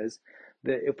John says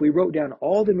that if we wrote down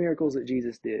all the miracles that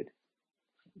Jesus did,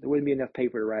 there wouldn't be enough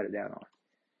paper to write it down on.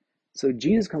 So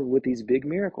Jesus comes with these big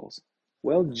miracles.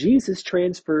 Well, Jesus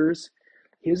transfers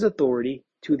his authority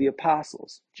to the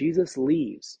apostles. Jesus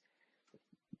leaves.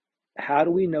 How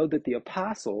do we know that the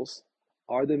apostles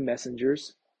are the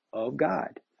messengers of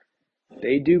God?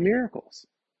 They do miracles.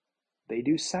 They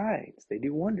do signs. They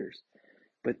do wonders.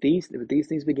 But these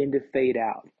things begin to fade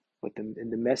out. But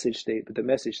the message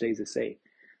stays the same.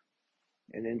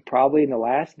 And then probably in the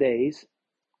last days,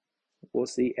 we'll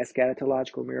see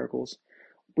eschatological miracles.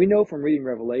 We know from reading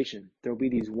Revelation, there'll be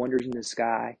these wonders in the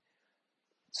sky,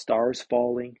 stars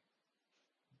falling,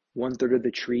 1/3 of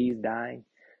the trees dying,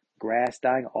 grass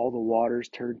dying, all the waters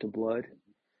turned to blood.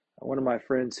 One of my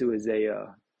friends who is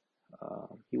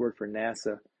he worked for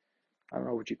NASA. I don't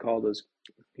know what you call those.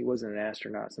 He wasn't an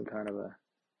astronaut, some kind of a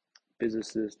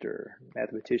physicist or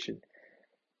mathematician.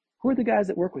 Who are the guys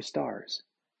that work with stars?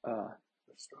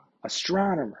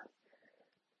 Astronomer.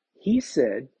 He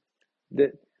said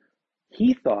that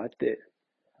he thought that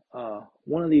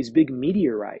one of these big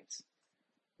meteorites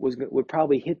would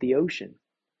probably hit the ocean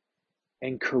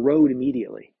and corrode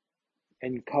immediately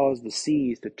and cause the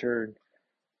seas to turn,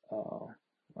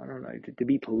 I don't know, to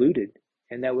be polluted,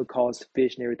 and that would cause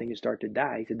fish and everything to start to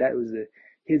die. He said that was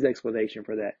his explanation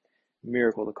for that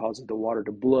miracle that causes the water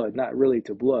to blood, not really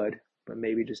to blood, but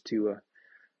maybe just to,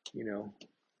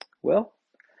 well,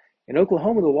 in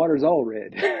Oklahoma, the water's all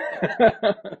red.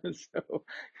 So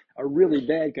a really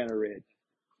bad kind of red.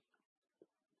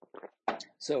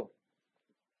 So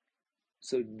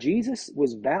Jesus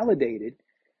was validated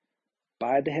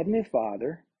by the Heavenly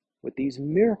Father with these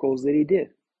miracles that he did.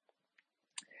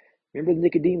 Remember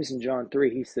Nicodemus in John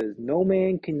 3, he says, no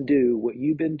man can do what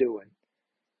you've been doing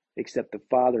except the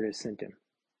Father has sent him.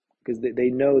 Because they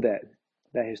know that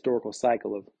historical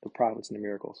cycle of the prophets and the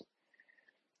miracles.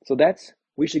 So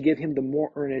we should give him the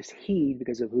more earnest heed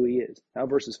because of who he is. Now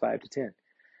verses 5 to 10.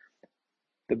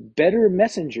 The better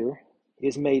messenger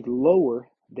is made lower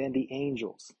than the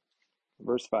angels.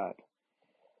 Verse 5.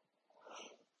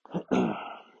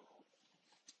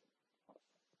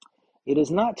 It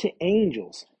is not to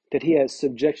angels that he has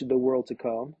subjected the world to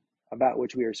come, about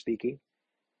which we are speaking.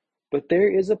 But there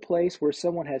is a place where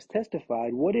someone has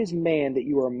testified, what is man that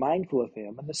you are mindful of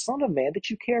him, and the Son of Man that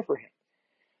you care for him?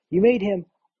 You made him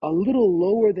a little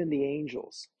lower than the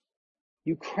angels.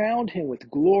 You crowned him with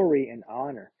glory and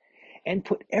honor, and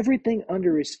put everything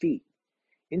under his feet.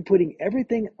 In putting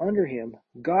everything under him,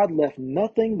 God left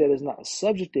nothing that is not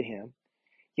subject to him.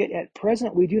 Yet at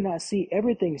present we do not see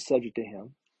everything subject to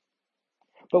him.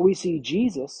 But we see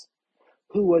Jesus,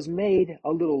 who was made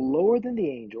a little lower than the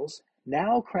angels,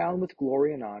 now crowned with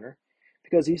glory and honor,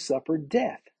 because he suffered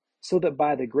death, so that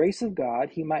by the grace of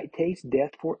God he might taste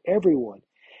death for everyone.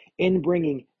 In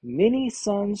bringing many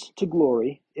sons to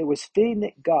glory, it was fitting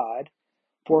that God,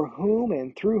 for whom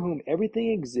and through whom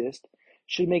everything exists,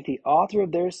 should make the author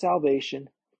of their salvation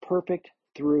perfect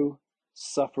through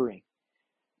suffering.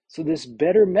 So this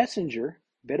better messenger,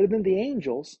 better than the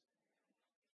angels,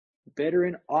 better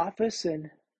in office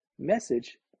and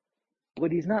message,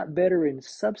 but he's not better in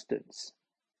substance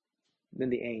than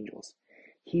the angels.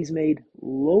 He's made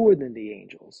lower than the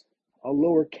angels, a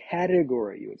lower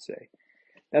category, you would say.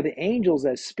 Now the angels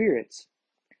as spirits,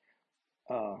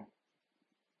 there's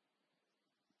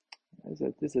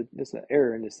an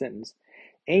error in the sentence.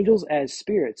 Angels as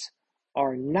spirits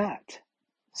are not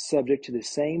subject to the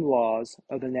same laws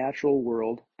of the natural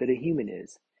world that a human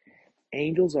is.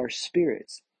 Angels are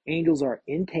spirits. Angels are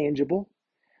intangible,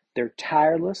 they're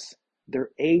tireless, they're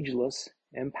ageless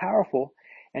and powerful,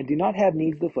 and do not have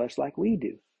needs of the flesh like we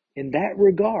do. In that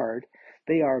regard,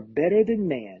 they are better than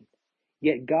man,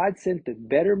 yet God sent the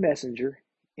better messenger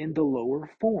in the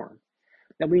lower form.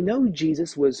 Now we know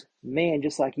Jesus was man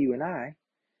just like you and I,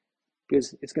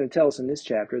 because it's going to tell us in this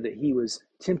chapter that he was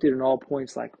tempted in all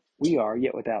points like we are,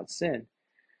 yet without sin.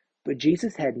 But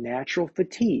Jesus had natural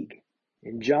fatigue.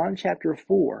 In John chapter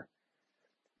 4,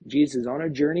 Jesus is on a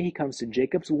journey. He comes to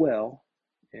Jacob's well,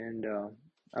 and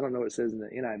I don't know what it says in the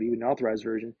NIV, an authorized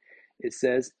version. It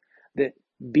says that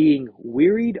being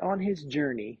wearied on his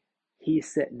journey, he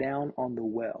sat down on the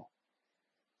well.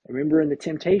 Remember in the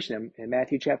temptation in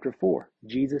Matthew chapter 4,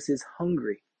 Jesus is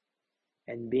hungry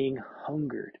and being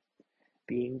hungered,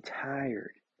 being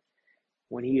tired.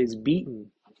 When he is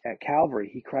beaten at Calvary,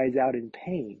 he cries out in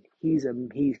pain. He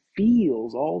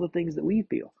feels all the things that we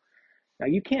feel. Now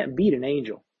you can't beat an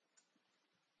angel.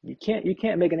 You can't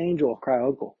make an angel cry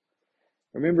uncle.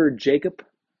 Remember Jacob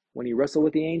when he wrestled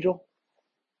with the angel?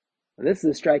 And this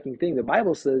is a striking thing. The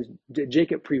Bible says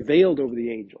Jacob prevailed over the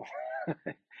angel.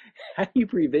 How do you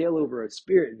prevail over a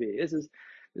spirit being? This is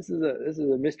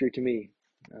a mystery to me,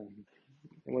 and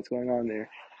what's going on there.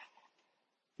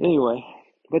 Anyway,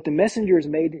 but the messenger is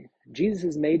made. Jesus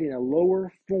is made in a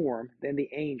lower form than the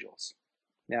angels.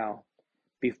 Now,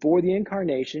 before the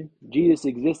incarnation, Jesus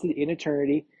existed in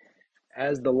eternity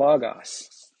as the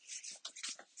Logos.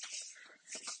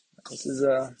 This is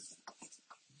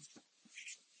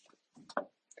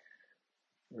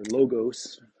or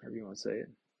Logos, however you want to say it.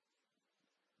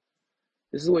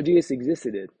 This is what Jesus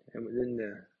existed in, and then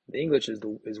the English is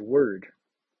word.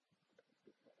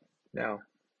 Now,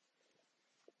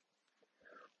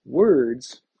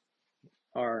 words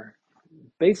are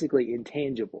basically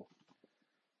intangible.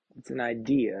 It's an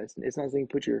idea. It's not something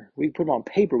we put them on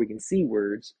paper. We can see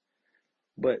words,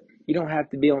 but you don't have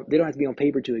to be on. They don't have to be on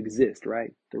paper to exist,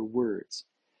 right? They're words.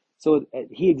 So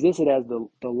he existed as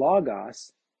the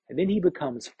Logos, and then he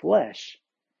becomes flesh,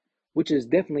 which is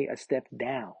definitely a step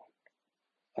down.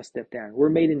 A step down. We're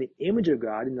made in the image of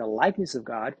God, in the likeness of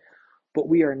God, but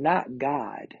we are not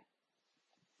God.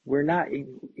 We're not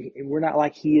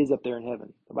like he is up there in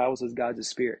heaven. The Bible says God's a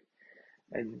spirit.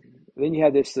 And then you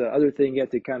have this other thing you have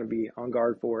to kind of be on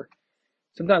guard for.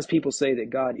 Sometimes people say that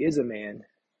God is a man.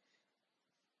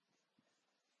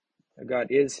 God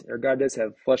does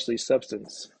have fleshly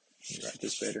substance. Let me write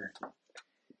this better.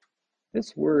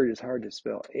 This word is hard to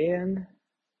spell. Anthropo.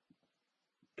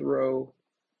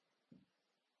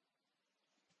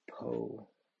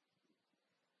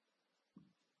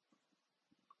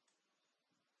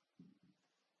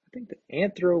 I think the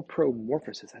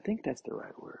Anthropomorphosis. I think that's the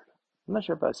right word. I'm not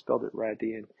sure if I spelled it right at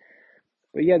the end.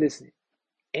 But yeah, this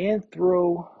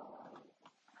anthropomorphic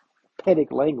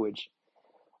language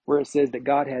where it says that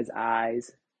God has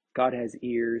eyes, God has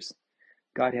ears,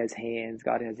 God has hands,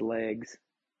 God has legs,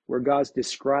 where God's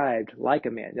described like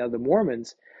a man. Now, the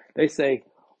Mormons, they say,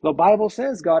 the Bible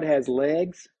says God has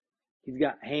legs, he's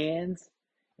got hands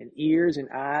and ears and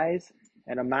eyes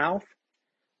and a mouth,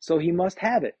 so he must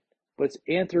have it. But it's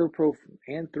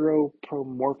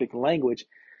anthropomorphic language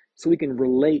so we can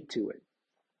relate to it.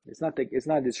 It's not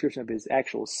a description of his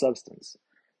actual substance.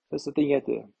 That's the thing you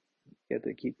have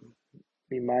to keep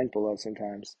be mindful of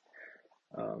sometimes.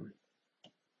 Um,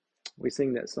 we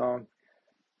sing that song.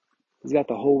 He's got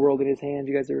the whole world in his hands.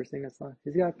 You guys ever sing that song?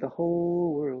 He's got the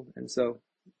whole world, and so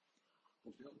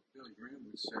Well, Billy Graham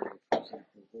would say, for example,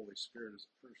 the Holy Spirit as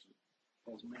a person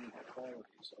has many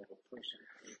qualities of a person.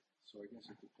 So I guess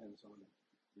it depends on,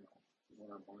 what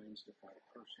our minds define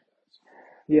a person as.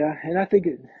 yeah, and I think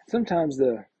sometimes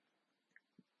the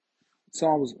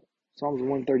Psalms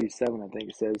 137, I think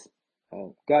it says,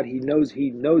 God, He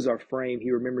knows our frame.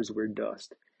 He remembers we're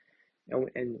dust,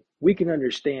 and we can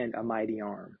understand a mighty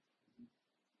arm.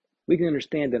 We can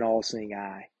understand an all-seeing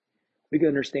eye. We can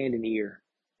understand an ear.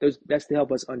 That's to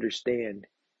help us understand,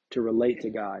 to relate to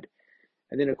God.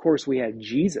 And then, of course, we have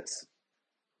Jesus,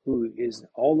 who is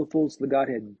all the fullness of the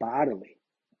Godhead bodily,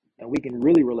 and we can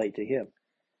really relate to him,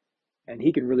 and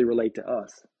he can really relate to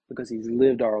us because he's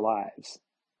lived our lives,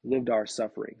 lived our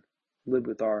suffering, lived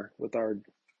with our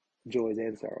joys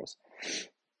and sorrows.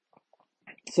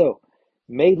 So,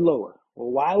 made lower.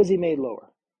 Well, why was he made lower?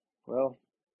 Well,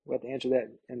 we'll have to answer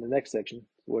that in the next section,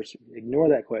 which ignore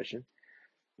that question.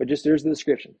 But just there's the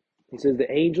description. He says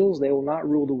the angels, they will not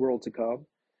rule the world to come.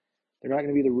 They're not going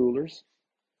to be the rulers.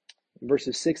 In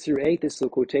verses 6 through 8, this is a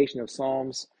quotation of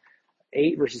Psalms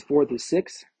 8, verses 4 through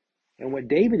 6. And what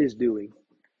David is doing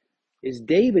is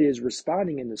David is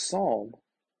responding in the psalm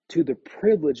to the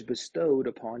privilege bestowed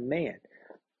upon man.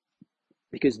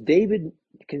 Because David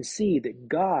can see that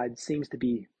God seems to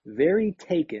be very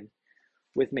taken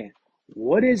with man.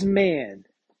 What is man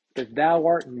that thou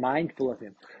art mindful of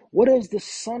him? What is the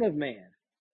Son of Man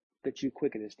that you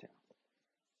quickenest him?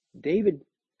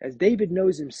 As David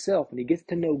knows himself and he gets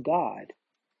to know God,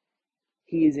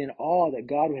 he is in awe that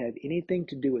God would have anything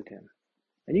to do with him.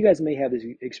 And you guys may have this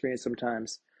experience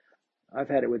sometimes. I've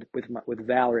had it with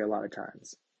Valerie a lot of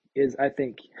times. Is I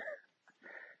think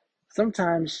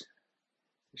sometimes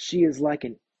she is like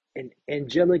an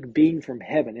angelic being from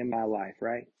heaven in my life,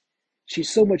 right? She's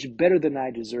so much better than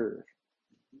I deserve.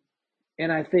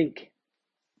 And I think,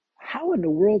 how in the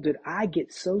world did I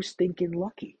get so stinking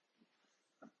lucky?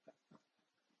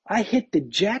 I hit the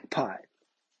jackpot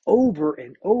over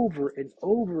and over and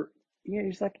over.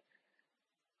 It's like,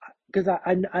 because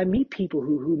I meet people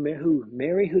who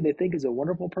marry who they think is a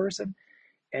wonderful person,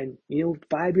 and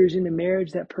 5 years into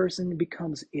marriage, that person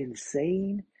becomes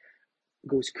insane,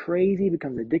 goes crazy,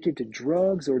 becomes addicted to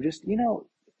drugs, or just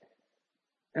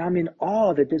and I'm in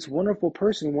awe that this wonderful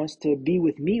person wants to be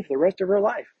with me for the rest of her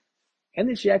life, and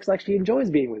then she acts like she enjoys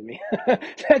being with me.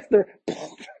 that's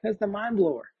the mind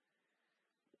blower.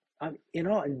 I'm in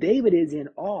awe, and David is in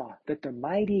awe that the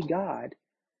mighty God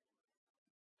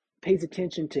pays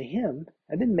attention to him,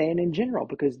 and then man in general,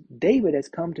 because David has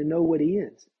come to know what he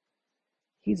is.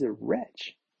 He's a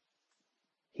wretch.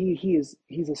 He's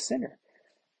a sinner.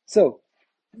 So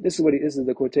this is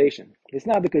the quotation. It's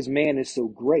not because man is so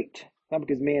great, not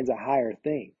because man's a higher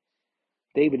thing.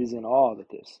 David is in awe of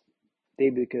this.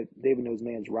 David knows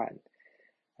man's rotten.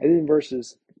 And then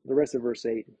the rest of verse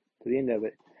 8 to the end of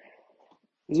it,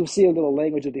 is we'll see a little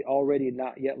language of the already and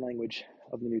not yet language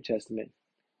of the New Testament,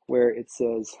 where it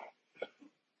says,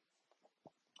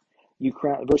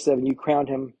 verse 7, you crowned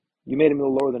him, you made him no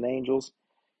lower than angels,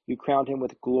 you crowned him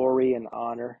with glory and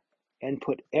honor, and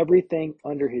put everything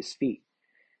under his feet.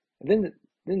 And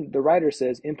then the writer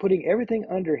says, in putting everything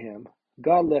under him,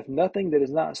 God left nothing that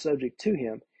is not subject to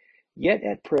him, yet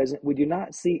at present we do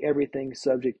not see everything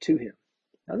subject to him.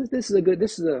 Now this is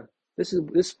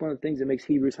one of the things that makes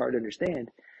Hebrews hard to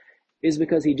understand, is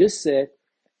because he just said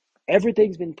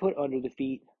everything's been put under the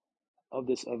feet of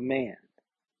man,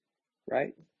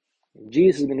 right? And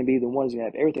Jesus is going to be the one who's going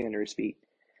to have everything under his feet.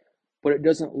 But it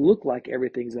doesn't look like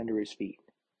everything's under his feet.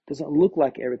 It doesn't look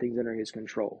like everything's under his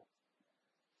control.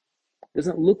 It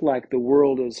doesn't look like the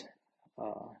world is,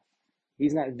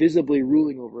 he's not visibly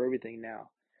ruling over everything now.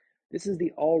 This is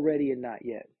the already and not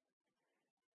yet.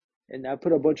 And I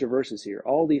put a bunch of verses here.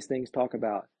 All these things talk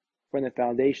about from the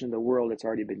foundation of the world, it's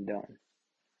already been done.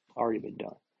 Already been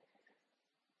done.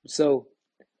 So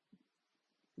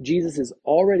Jesus is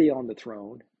already on the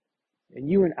throne, and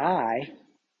you and I,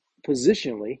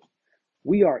 positionally,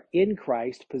 we are in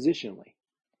Christ positionally.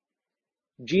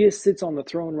 Jesus sits on the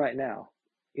throne right now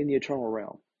in the eternal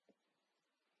realm.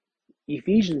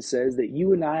 Ephesians says that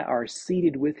you and I are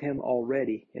seated with him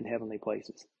already in heavenly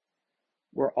places.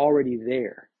 We're already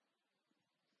there.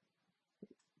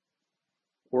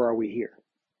 Or are we here?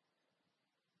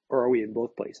 Or are we in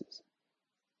both places?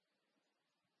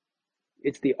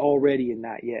 It's the already and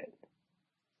not yet.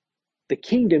 The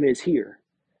kingdom is here.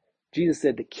 Jesus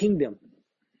said the kingdom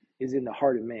is in the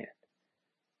heart of man.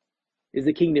 Is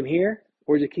the kingdom here?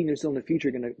 Or is the kingdom still in the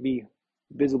future going to be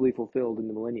visibly fulfilled in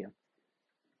the millennium?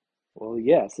 Well,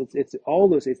 yes, it's all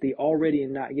those. It's the already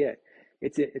and not yet.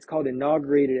 It's called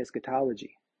inaugurated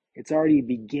eschatology. It's already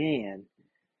began,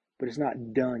 but it's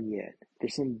not done yet.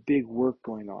 There's some big work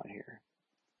going on here.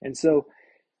 And so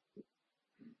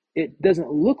it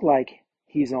doesn't look like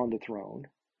he's on the throne.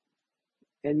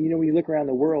 And when you look around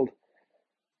the world,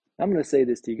 I'm going to say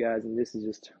this to you guys, and this is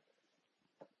just,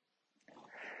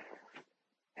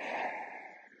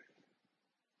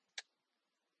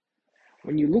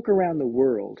 when you look around the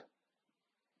world,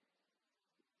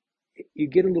 you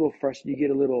get a little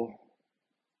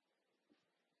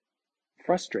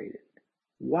frustrated.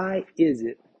 Why is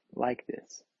it like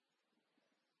this?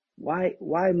 Why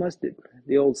must it,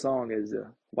 the old song is,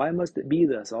 why must it be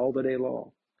thus all the day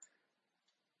long?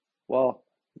 Well,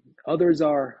 others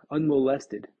are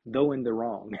unmolested, though in the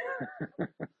wrong.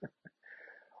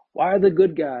 Why are the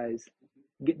good guys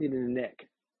getting it in the neck?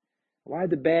 Why are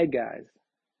the bad guys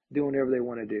doing whatever they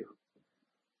want to do?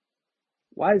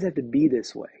 Why does it have to be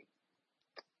this way?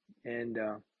 And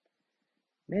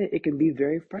man, it can be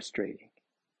very frustrating.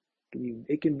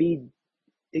 It can be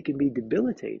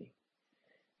debilitating.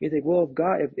 You think, well,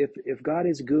 if God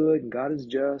is good and God is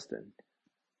just, and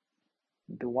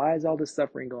then why is all this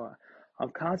suffering going on? I'm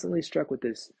constantly struck with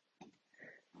this.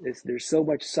 There's so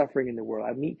much suffering in the world.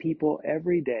 I meet people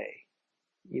every day.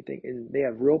 You think, and they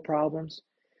have real problems,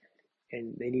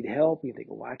 and they need help. You think,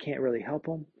 well, I can't really help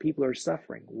them. People are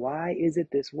suffering. Why is it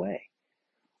this way?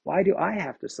 Why do I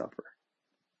have to suffer?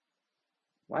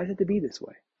 Why does it have to be this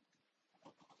way?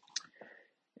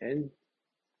 And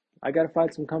I got to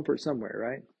find some comfort somewhere,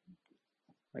 right?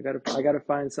 I got to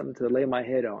find something to lay my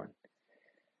head on.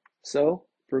 So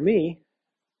for me,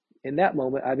 in that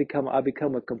moment, I become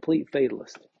a complete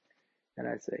fatalist, and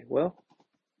I say, well,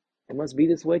 it must be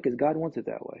this way because God wants it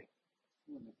that way.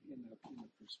 Well, in the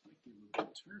perspective of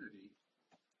eternity,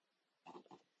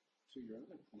 to your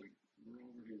other point, we're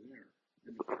already there.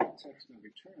 In the context of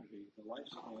eternity, the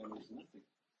lifespan is nothing.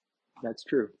 That's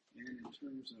true. And in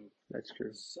terms of That's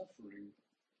true. Suffering,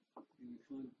 in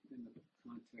the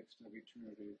context of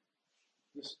eternity,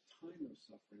 this time of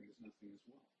suffering is nothing as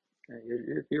well.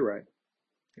 You're right.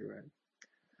 You're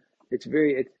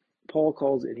right. Paul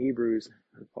calls it in Hebrews,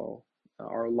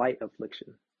 our light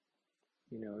affliction.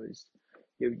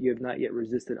 You have not yet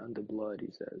resisted unto blood,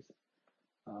 he says.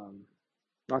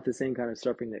 Not the same kind of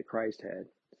suffering that Christ had.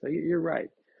 So you're right,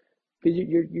 because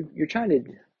you're trying to.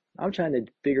 I'm trying to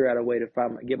figure out a way to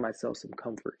give myself some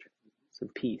comfort, some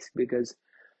peace, because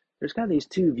there's kind of these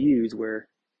two views where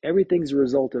everything's a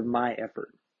result of my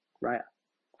effort, right?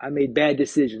 I made bad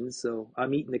decisions, so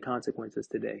I'm eating the consequences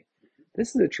today. This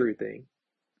is a true thing.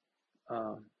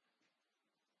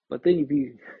 But then if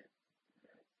you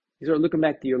start looking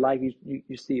back to your life,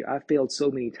 you see I failed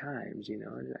so many times, and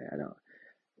I don't.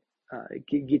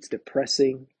 It gets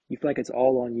depressing. You feel like it's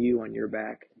all on you, on your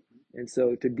back. And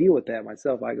so to deal with that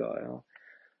myself, I go,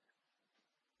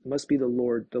 it must be the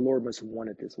Lord. The Lord must want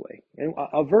it this way. And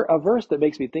a verse that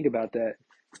makes me think about that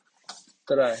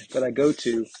I go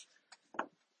to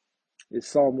is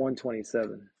Psalm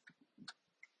 127.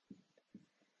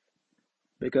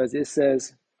 Because it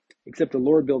says, except the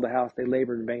Lord build a house, they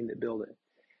labor in vain that build it.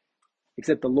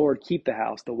 Except the Lord keep the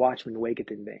house, the watchman waketh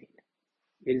in vain.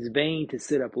 It is vain to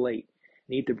sit up late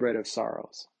and eat the bread of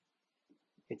sorrows.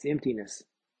 It's emptiness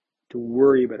to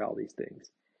worry about all these things,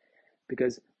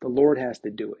 because the Lord has to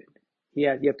do it. You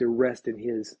have to rest in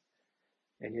His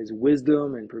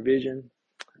wisdom and provision.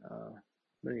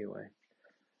 But anyway,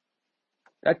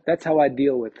 that's how I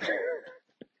deal with.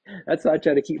 That's how I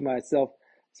try to keep myself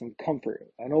some comfort.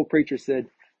 An old preacher said,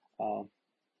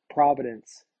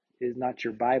 "Providence is not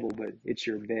your Bible, but it's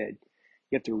your bed."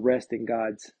 You have to rest in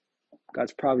God's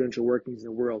providential workings in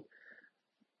the world,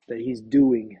 that He's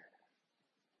doing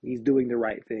the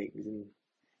right things. And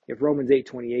if Romans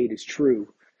 8:28 is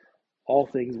true, all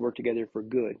things work together for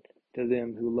good to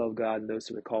them who love God and those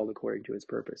who are called according to His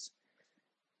purpose.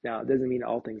 Now, it doesn't mean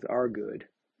all things are good,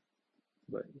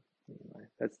 but anyway,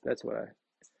 that's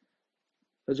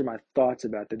Those are my thoughts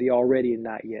about the already and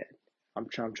not yet. I'm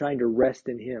trying to rest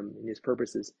in Him and His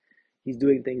purposes. He's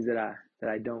doing things that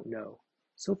I don't know.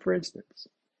 So, for instance,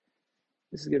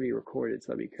 this is going to be recorded,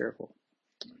 so I'll be careful.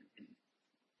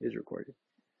 It is recorded.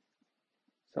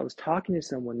 So I was talking to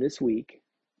someone this week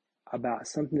about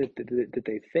something that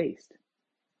they faced,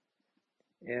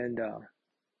 and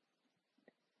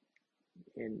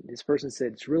this person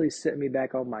said it's really setting me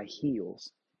back on my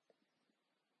heels,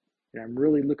 and I'm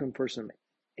really looking for some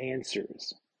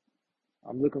answers.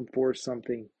 I'm looking for some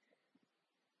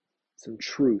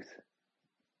truth,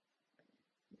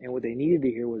 and what they needed to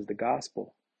hear was the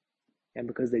gospel. And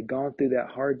because they'd gone through that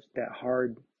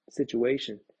hard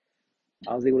situation,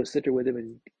 I was able to sit there with them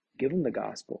and give them the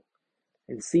gospel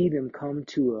and see them come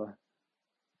to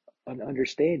an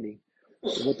understanding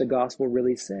of what the gospel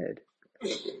really said.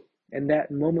 And that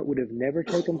moment would have never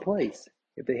taken place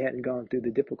if they hadn't gone through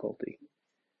the difficulty.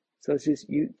 So it's just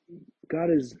God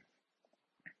is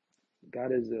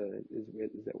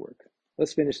at work.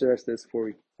 Let's finish the rest of this before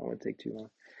I don't want to take too long.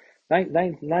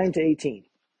 9 to 18.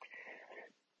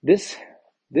 This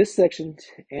section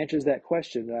answers that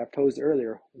question that I posed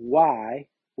earlier. Why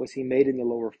was he made in the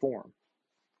lower form?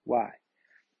 Why?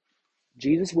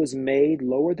 Jesus was made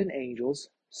lower than angels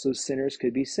so sinners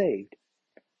could be saved.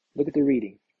 Look at the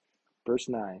reading. Verse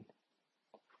 9.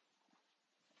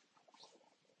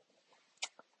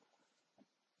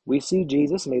 We see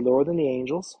Jesus made lower than the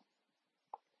angels,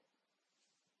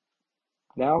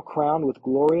 now crowned with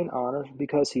glory and honor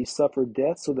because he suffered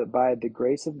death so that by the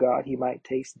grace of God he might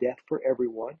taste death for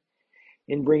everyone.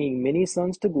 In bringing many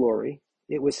sons to glory,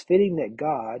 it was fitting that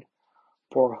God,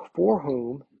 for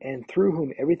whom and through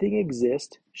whom everything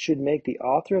exists, should make the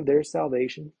author of their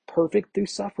salvation perfect through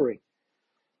suffering.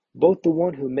 Both the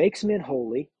one who makes men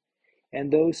holy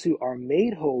and those who are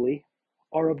made holy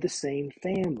are of the same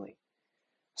family.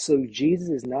 So Jesus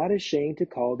is not ashamed to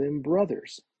call them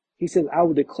brothers. He says, I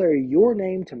will declare your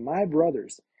name to my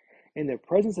brothers. In the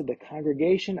presence of the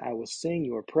congregation, I will sing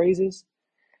your praises.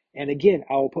 And again,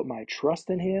 I will put my trust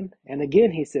in him. And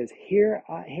again, he says, here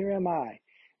am I,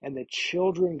 and the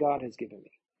children God has given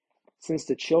me. Since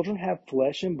the children have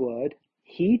flesh and blood,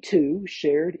 he too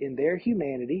shared in their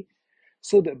humanity,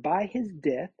 so that by his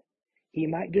death he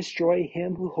might destroy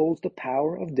him who holds the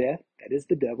power of death, that is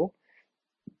the devil,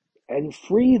 and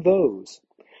free those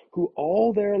who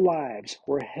all their lives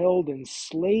were held in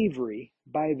slavery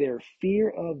by their fear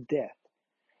of death.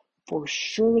 For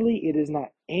surely it is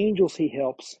not angels he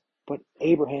helps, but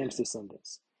Abraham's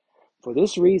descendants. For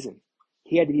this reason,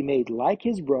 he had to be made like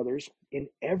his brothers in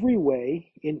every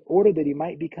way in order that he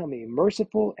might become a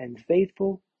merciful and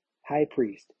faithful high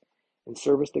priest in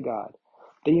service to God,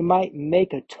 that he might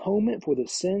make atonement for the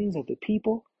sins of the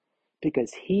people,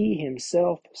 because he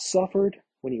himself suffered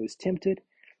when he was tempted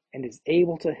and is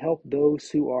able to help those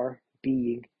who are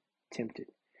being tempted.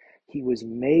 He was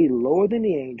made lower than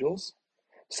the angels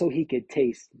so he could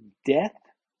taste death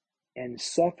and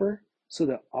suffer so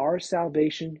that our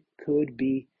salvation could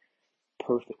be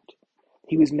perfect.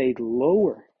 He was made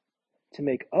lower to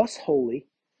make us holy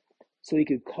so he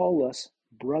could call us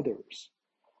brothers.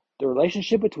 The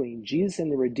relationship between Jesus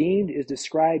and the redeemed is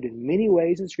described in many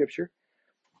ways in Scripture.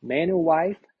 Man and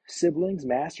wife, siblings,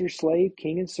 master, slave,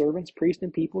 king and servants, priest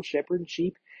and people, shepherd and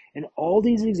sheep. And all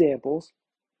these examples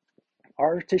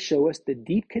are to show us the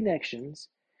deep connections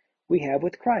we have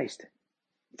with Christ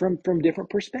from different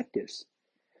perspectives.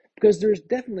 Because there's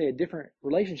definitely a different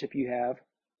relationship you have.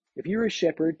 If you're a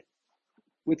shepherd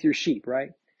with your sheep,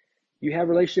 right? You have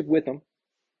a relationship with them,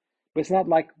 but it's not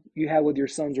like you have with your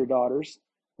sons or daughters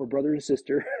or brother and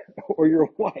sister or your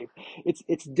wife.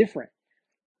 It's different.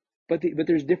 But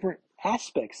there's different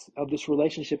aspects of this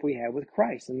relationship we have with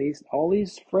Christ, and all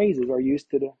these phrases are used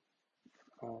to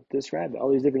describe it.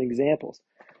 All these different examples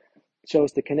show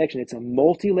us the connection. It's a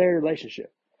multi-layered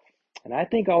relationship, and I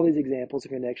think all these examples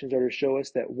and connections are to show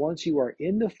us that once you are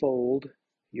in the fold,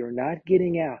 you're not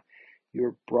getting out.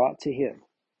 You're brought to Him.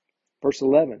 Verse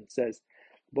 11 says,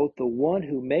 "Both the one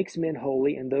who makes men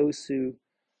holy and those who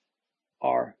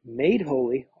are made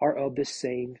holy are of the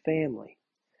same family."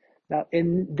 Now,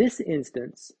 in this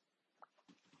instance,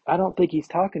 I don't think he's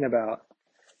talking about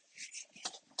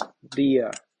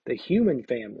the human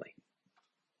family.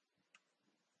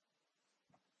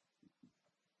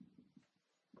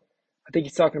 I think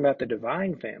he's talking about the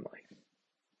divine family.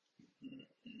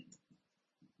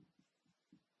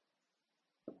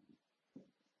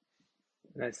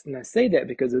 And I say that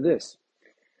because of this.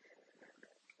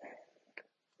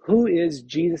 Who is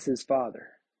Jesus' father?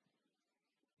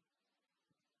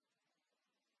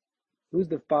 Who's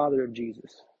the father of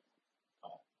Jesus?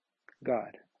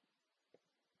 God.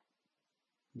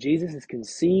 Jesus is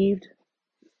conceived,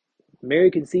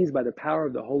 Mary conceives by the power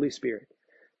of the Holy Spirit.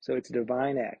 So it's a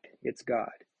divine act. It's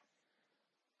God.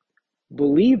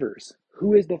 Believers.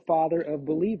 Who is the father of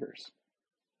believers?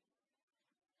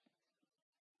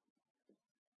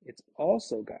 It's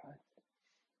also God.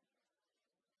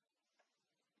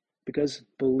 Because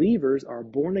believers are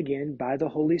born again by the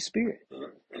Holy Spirit.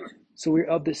 So we're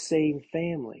of the same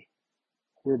family.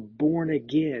 We're born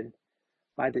again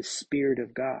by the Spirit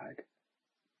of God.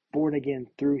 Born again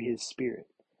through His Spirit.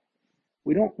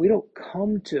 We don't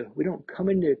come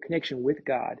into connection with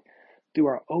God through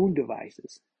our own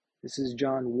devices. This is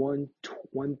John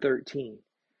 1:13,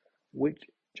 which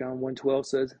John 1:12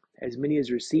 says, as many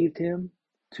as received him,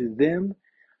 to them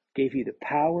gave he the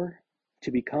power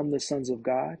to become the sons of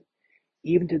God,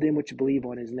 even to them which believe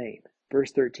on his name.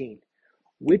 Verse 13,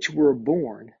 which were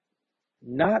born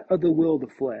not of the will of the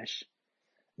flesh,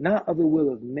 not of the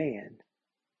will of man,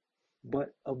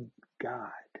 but of God,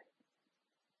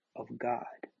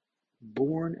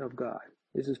 born of God.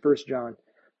 This is 1 John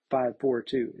 5:4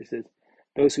 too. It says,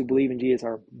 those who believe in Jesus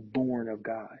are born of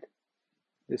God.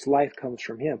 This life comes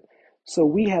from him. So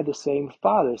we have the same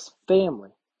father, his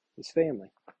family.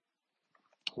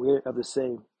 We're of the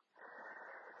same.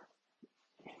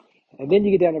 And then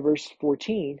you get down to verse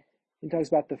 14, and talks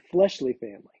about the fleshly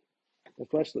family. The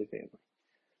fleshly family.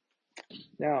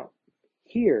 Now,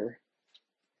 here,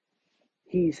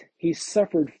 he's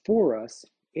suffered for us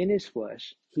in his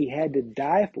flesh. He had to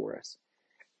die for us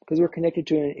because we're connected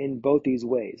to him in both these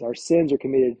ways. Our sins are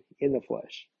committed in the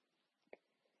flesh.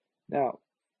 Now,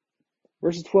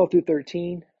 verses 12 through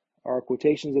 13 are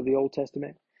quotations of the Old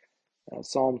Testament,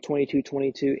 Psalm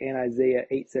 22:22 and Isaiah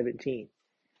 8:17.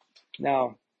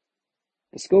 Now,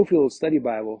 the Scofield Study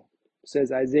Bible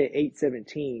says Isaiah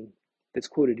 8:17 that's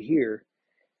quoted here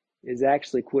is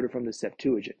actually quoted from the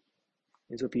Septuagint.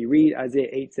 And so if you read Isaiah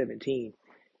 8:17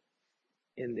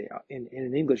 in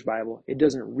an English Bible, it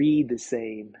doesn't read the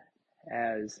same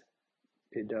as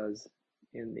it does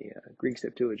in the Greek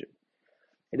Septuagint.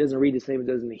 It doesn't read the same as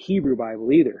it does in the Hebrew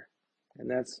Bible either. And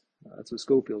that's what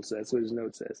Scofield says. So his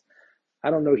note says. I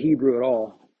don't know Hebrew at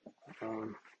all,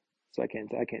 so I can't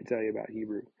tell you about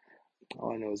Hebrew.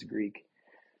 All I know is Greek.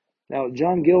 Now,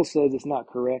 John Gill says it's not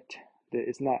correct, that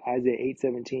it's not Isaiah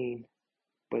 8:17,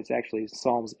 but it's actually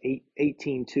Psalms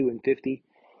 18:2 and 50.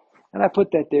 And I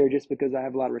put that there just because I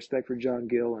have a lot of respect for John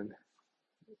Gill, and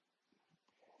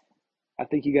I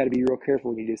think you got to be real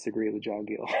careful when you disagree with John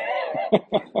Gill.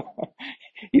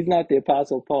 He's not the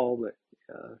Apostle Paul, but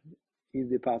he's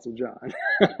the Apostle John.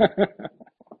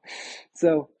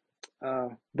 So,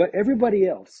 but everybody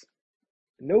else,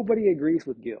 nobody agrees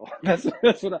with Gill. That's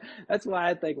why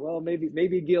I think, well,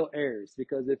 maybe Gill errs,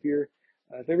 because if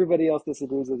everybody else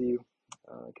disagrees with you,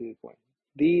 to this point,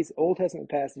 these Old Testament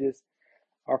passages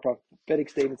are prophetic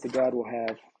statements that God will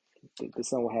have, the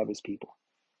Son will have his people.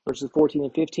 Verses 14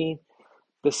 and 15,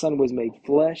 the Son was made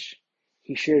flesh.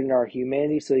 He shared in our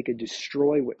humanity so he could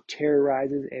destroy what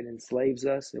terrorizes and enslaves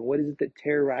us. And what is it that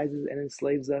terrorizes and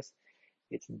enslaves us?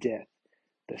 It's death,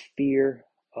 the fear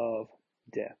of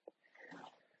death.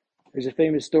 There's a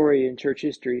famous story in church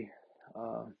history,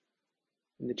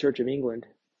 in the Church of England,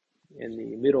 in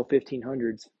the middle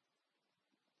 1500s.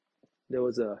 There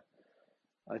was a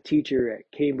teacher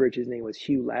at Cambridge. His name was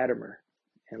Hugh Latimer,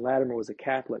 and Latimer was a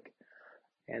Catholic.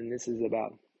 And this is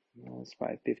about, it's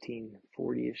probably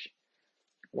 1540-ish.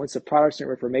 Once the Protestant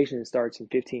Reformation starts in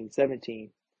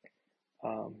 1517,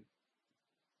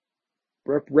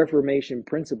 Reformation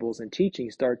principles and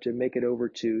teachings start to make it over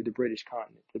to the British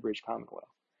continent, the British Commonwealth.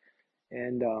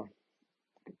 And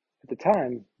at the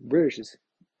time,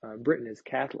 Britain is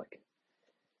Catholic.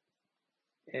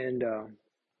 And of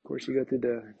course, you go through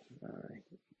the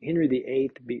Henry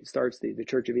VIII starts the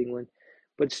Church of England,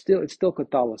 but it's still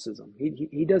Catholicism.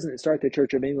 He doesn't start the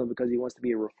Church of England because he wants to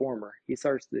be a reformer. He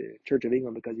starts the Church of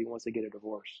England because he wants to get a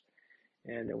divorce,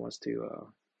 and it wants to,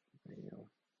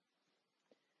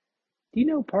 Do you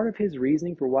know part of his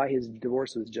reasoning for why his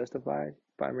divorce was justified,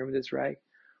 if I remember this right,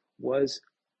 was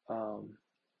what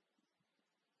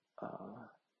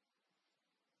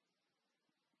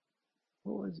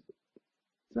was it?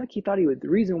 It's like he thought the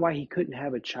reason why he couldn't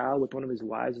have a child with one of his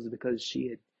wives was because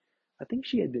I think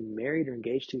she had been married or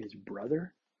engaged to his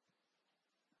brother.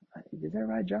 Is that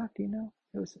right, Jock? Do you know?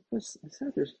 It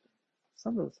said there's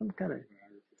some kind of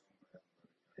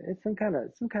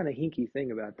hinky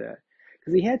thing about that,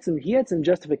 because he had some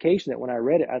justification that when I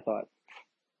read it I thought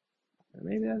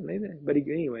maybe, but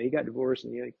anyway, he got divorced,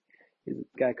 and his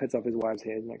guy cuts off his wife's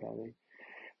head and that kind of thing.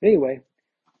 But anyway,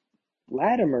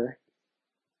 Latimer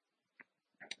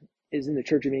is in the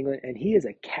Church of England, and he is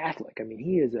a Catholic. I mean,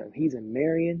 he's a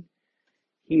Marian.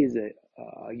 He is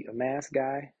a Mass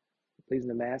guy, believes in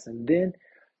the Mass. And then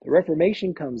the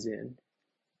Reformation comes in,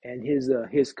 and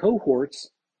his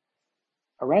cohorts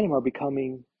around him are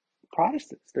becoming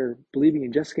Protestants. They're believing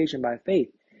in justification by faith.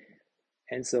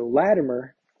 And so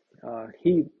Latimer,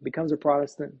 he becomes a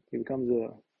Protestant. He becomes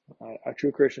a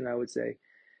true Christian, I would say.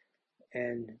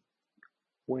 And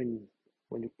when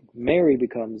Mary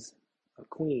becomes a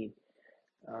queen,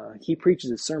 he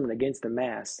preaches a sermon against the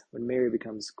Mass when Mary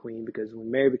becomes queen, because when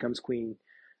Mary becomes queen,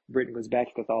 Britain goes back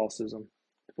to Catholicism,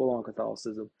 full-on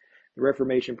Catholicism. The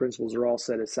Reformation principles are all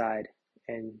set aside.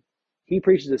 And he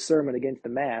preaches a sermon against the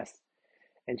Mass,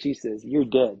 and she says, "You're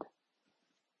dead.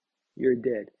 You're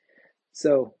dead."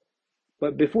 So,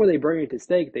 but before they burn you at the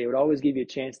stake, they would always give you a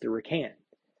chance to recant.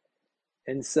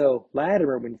 And so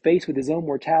Latimer, when faced with his own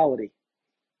mortality,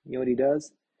 you know what he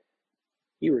does?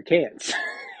 He recants.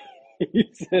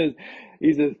 he says,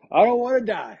 "I don't want to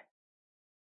die."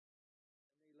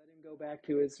 They let him go back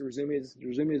to resume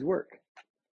his work.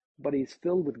 But he's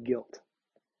filled with guilt.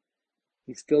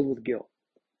 He's filled with guilt.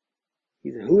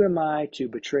 He said, "Who am I to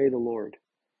betray the Lord?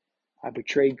 I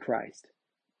betrayed Christ.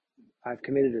 I've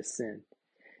committed a sin."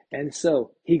 And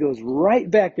so he goes right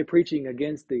back to preaching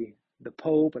against the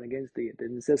Pope and against the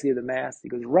necessity of the Mass. He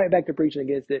goes right back to preaching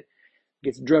against it,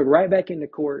 gets drugged right back into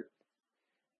court,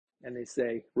 and they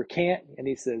say, "Recant," and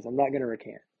he says, "I'm not going to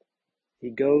recant." He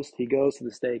goes to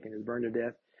the stake and is burned to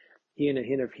death. He and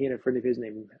a friend of his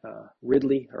named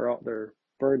Ridley they're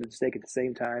burned at the stake at the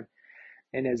same time.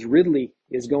 And as Ridley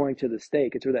is going to the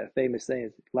stake, it's where that famous thing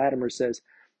is. Latimer says,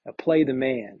 "Play the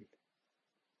man,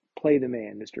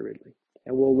 Mr. Ridley,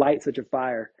 and we'll light such a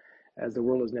fire as the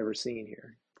world has never seen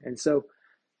here." And so,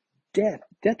 death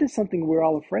is something we're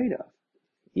all afraid of.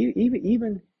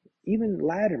 Even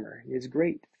Latimer, his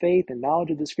great faith and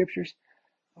knowledge of the Scriptures,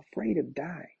 afraid of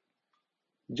dying.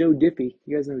 Joe Diffie,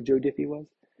 you guys know who Joe Diffie was?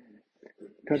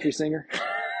 Country singer.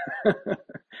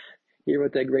 He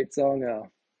wrote that great song,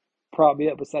 "Prop Me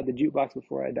Up Beside the Jukebox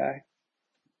Before I Die."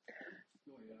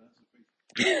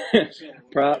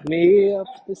 Prop me up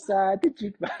beside the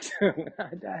jukebox when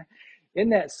I die. In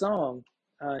that song,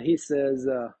 he says,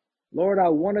 "Lord, I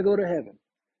want to go to heaven,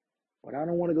 but I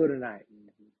don't want to go tonight."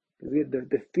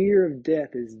 The fear of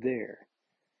death is there.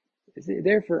 It's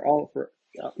there for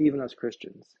even us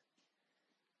Christians.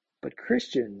 But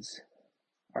Christians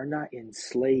are not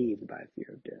enslaved by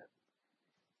fear of death,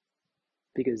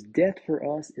 because death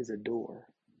for us is a door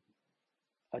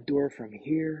from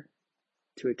here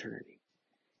to eternity.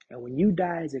 And when you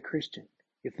die as a Christian,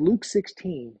 if Luke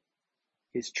 16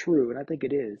 is true, and I think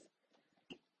it is,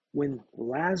 when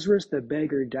Lazarus the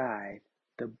beggar died,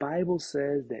 the Bible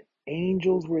says that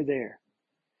angels were there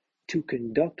to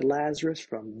conduct Lazarus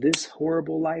from this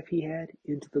horrible life he had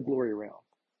into the glory realm.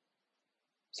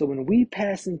 So when we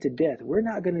pass into death, it's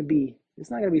not going to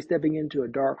be stepping into a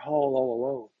dark hall all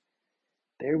alone.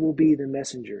 There will be the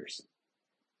messengers,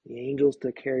 the angels,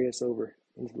 to carry us over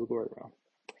into the glory realm.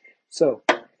 So,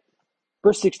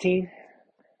 verse 16,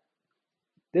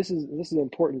 this is an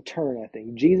important turn, I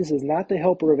think. Jesus is not the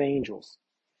helper of angels.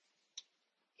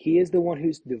 He is the one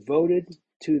who's devoted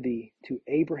to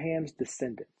Abraham's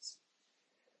descendants.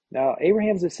 Now,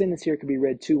 Abraham's descendants here could be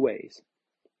read two ways.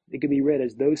 It could be read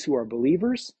as those who are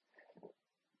believers.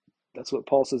 That's what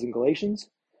Paul says in Galatians.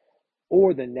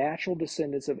 Or the natural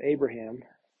descendants of Abraham,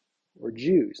 or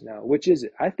Jews. Now, which is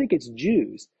it? I think it's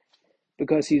Jews,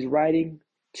 because he's writing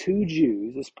to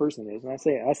Jews. This person is, and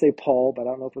I say Paul, but I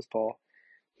don't know if it's Paul.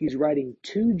 He's writing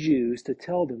to Jews to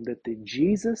tell them that the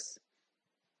Jesus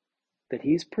that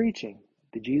he's preaching,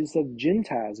 the Jesus of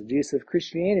Gentiles, the Jesus of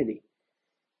Christianity,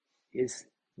 is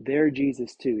their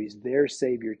Jesus too. He's their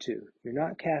Savior too. You're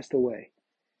not cast away.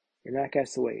 You're not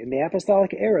cast away. In the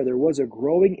apostolic era, there was a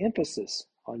growing emphasis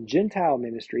on Gentile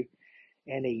ministry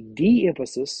and a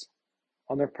de-emphasis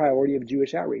on the priority of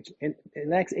Jewish outreach. In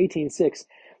Acts 18:6,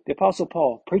 the Apostle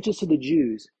Paul preaches to the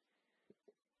Jews,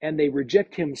 and they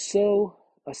reject him so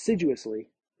assiduously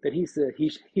that he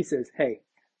says, "Hey,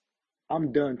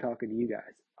 I'm done talking to you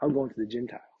guys. I'm going to the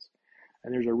Gentiles."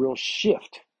 And there's a real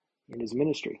shift in his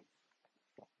ministry.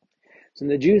 So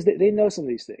the Jews, they know some of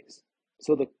these things.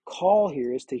 So the call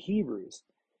here is to Hebrews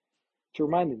to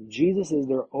remind them Jesus is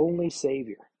their only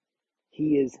Savior.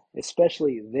 He is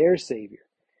especially their Savior.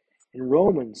 In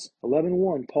Romans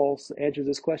 11:1, Paul answers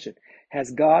this question.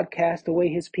 Has God cast away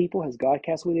his people? Has God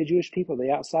cast away the Jewish people? Are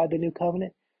they outside the new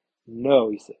covenant? No,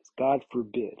 he says. God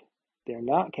forbid. They're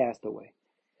not cast away.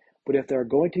 But if they're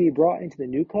going to be brought into the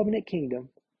new covenant kingdom,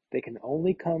 they can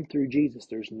only come through Jesus.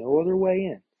 There's no other way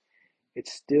in.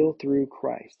 It's still through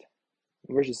Christ.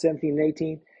 In verses 17 and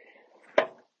 18,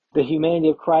 the humanity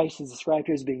of Christ is described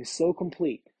here as being so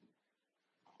complete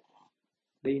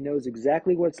that he knows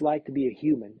exactly what it's like to be a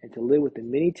human and to live with the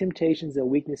many temptations and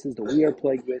weaknesses that we are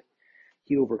plagued with.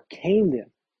 He overcame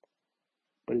them,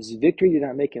 but his victory did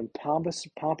not make him pompous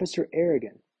or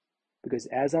arrogant, because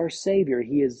as our Savior,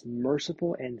 he is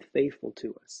merciful and faithful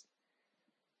to us.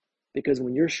 Because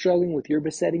when you're struggling with your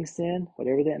besetting sin,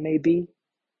 whatever that may be,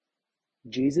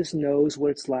 Jesus knows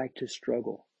what it's like to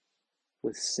struggle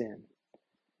with sin,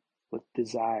 with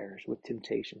desires, with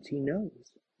temptations. He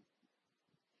knows.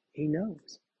 He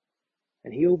knows.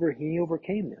 And he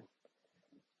overcame them.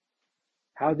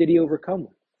 How did he overcome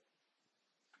them?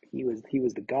 He was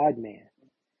the God-man.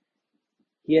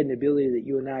 He had an ability that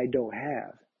you and I don't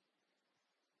have.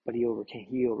 But he overcame.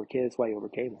 That's why he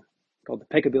overcame them. It's called the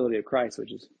peccability of Christ,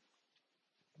 which is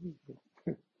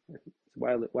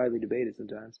widely debated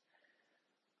sometimes.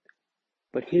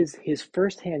 But his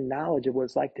firsthand knowledge of what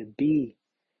it's like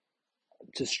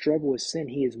to struggle with sin,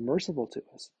 he is merciful to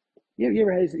us. You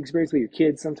ever had this experience with your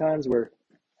kids sometimes where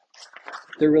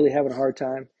they're really having a hard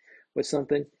time with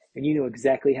something and you know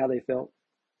exactly how they felt?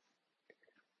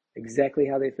 Exactly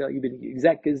how they felt. You've been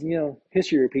exact because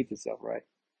history repeats itself, right?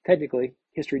 Technically,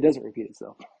 history doesn't repeat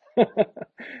itself,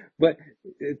 but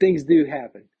things do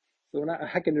happen. So when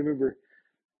I can remember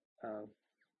uh,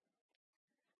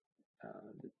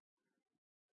 uh,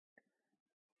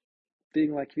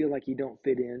 feeling like you don't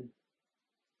fit in.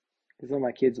 Because some of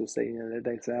my kids will say,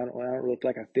 they say I don't really feel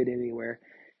like I fit in anywhere,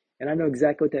 and I know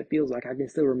exactly what that feels like. I can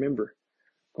still remember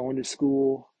going to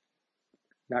school,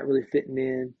 not really fitting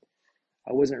in.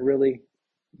 I wasn't really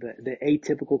the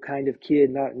atypical kind of kid,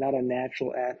 not a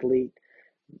natural athlete,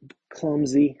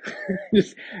 clumsy,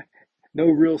 just no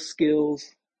real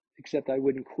skills, except I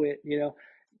wouldn't quit,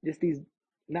 just these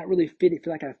not really feel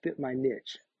like I fit my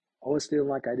niche. Always feeling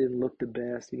like I didn't look the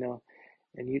best,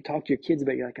 and you talk to your kids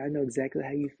about it, you're like, I know exactly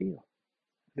how you feel.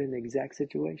 I've been in the exact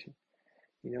situation,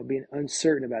 being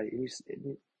uncertain about it.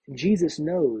 And Jesus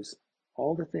knows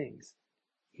all the things.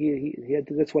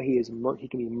 That's why he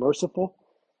can be merciful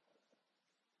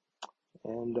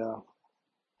and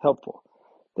helpful.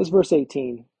 This verse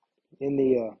 18 in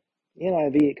the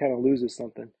NIV, it kind of loses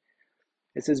something.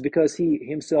 It says, because he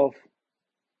himself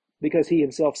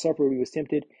suffered when he was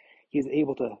tempted, he is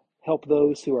able to help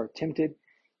those who are tempted.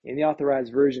 In the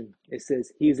Authorized Version, it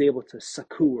says he is able to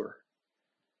succor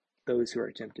those who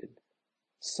are tempted.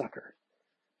 Succor.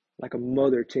 Like a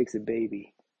mother takes a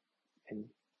baby and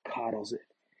coddles it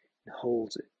and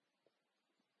holds it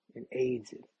and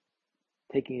aids it,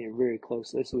 taking it very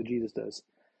closely. This is what Jesus does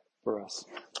for us.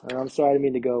 And I'm sorry I didn't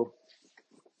mean to go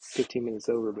 15 minutes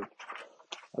over, but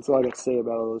that's all I got to say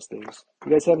about all those things.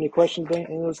 You guys have any questions on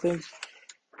any of those things?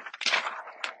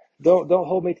 Don't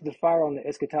hold me to the fire on the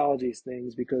eschatology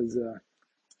things, because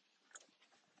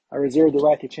I reserve the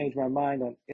right to change my mind on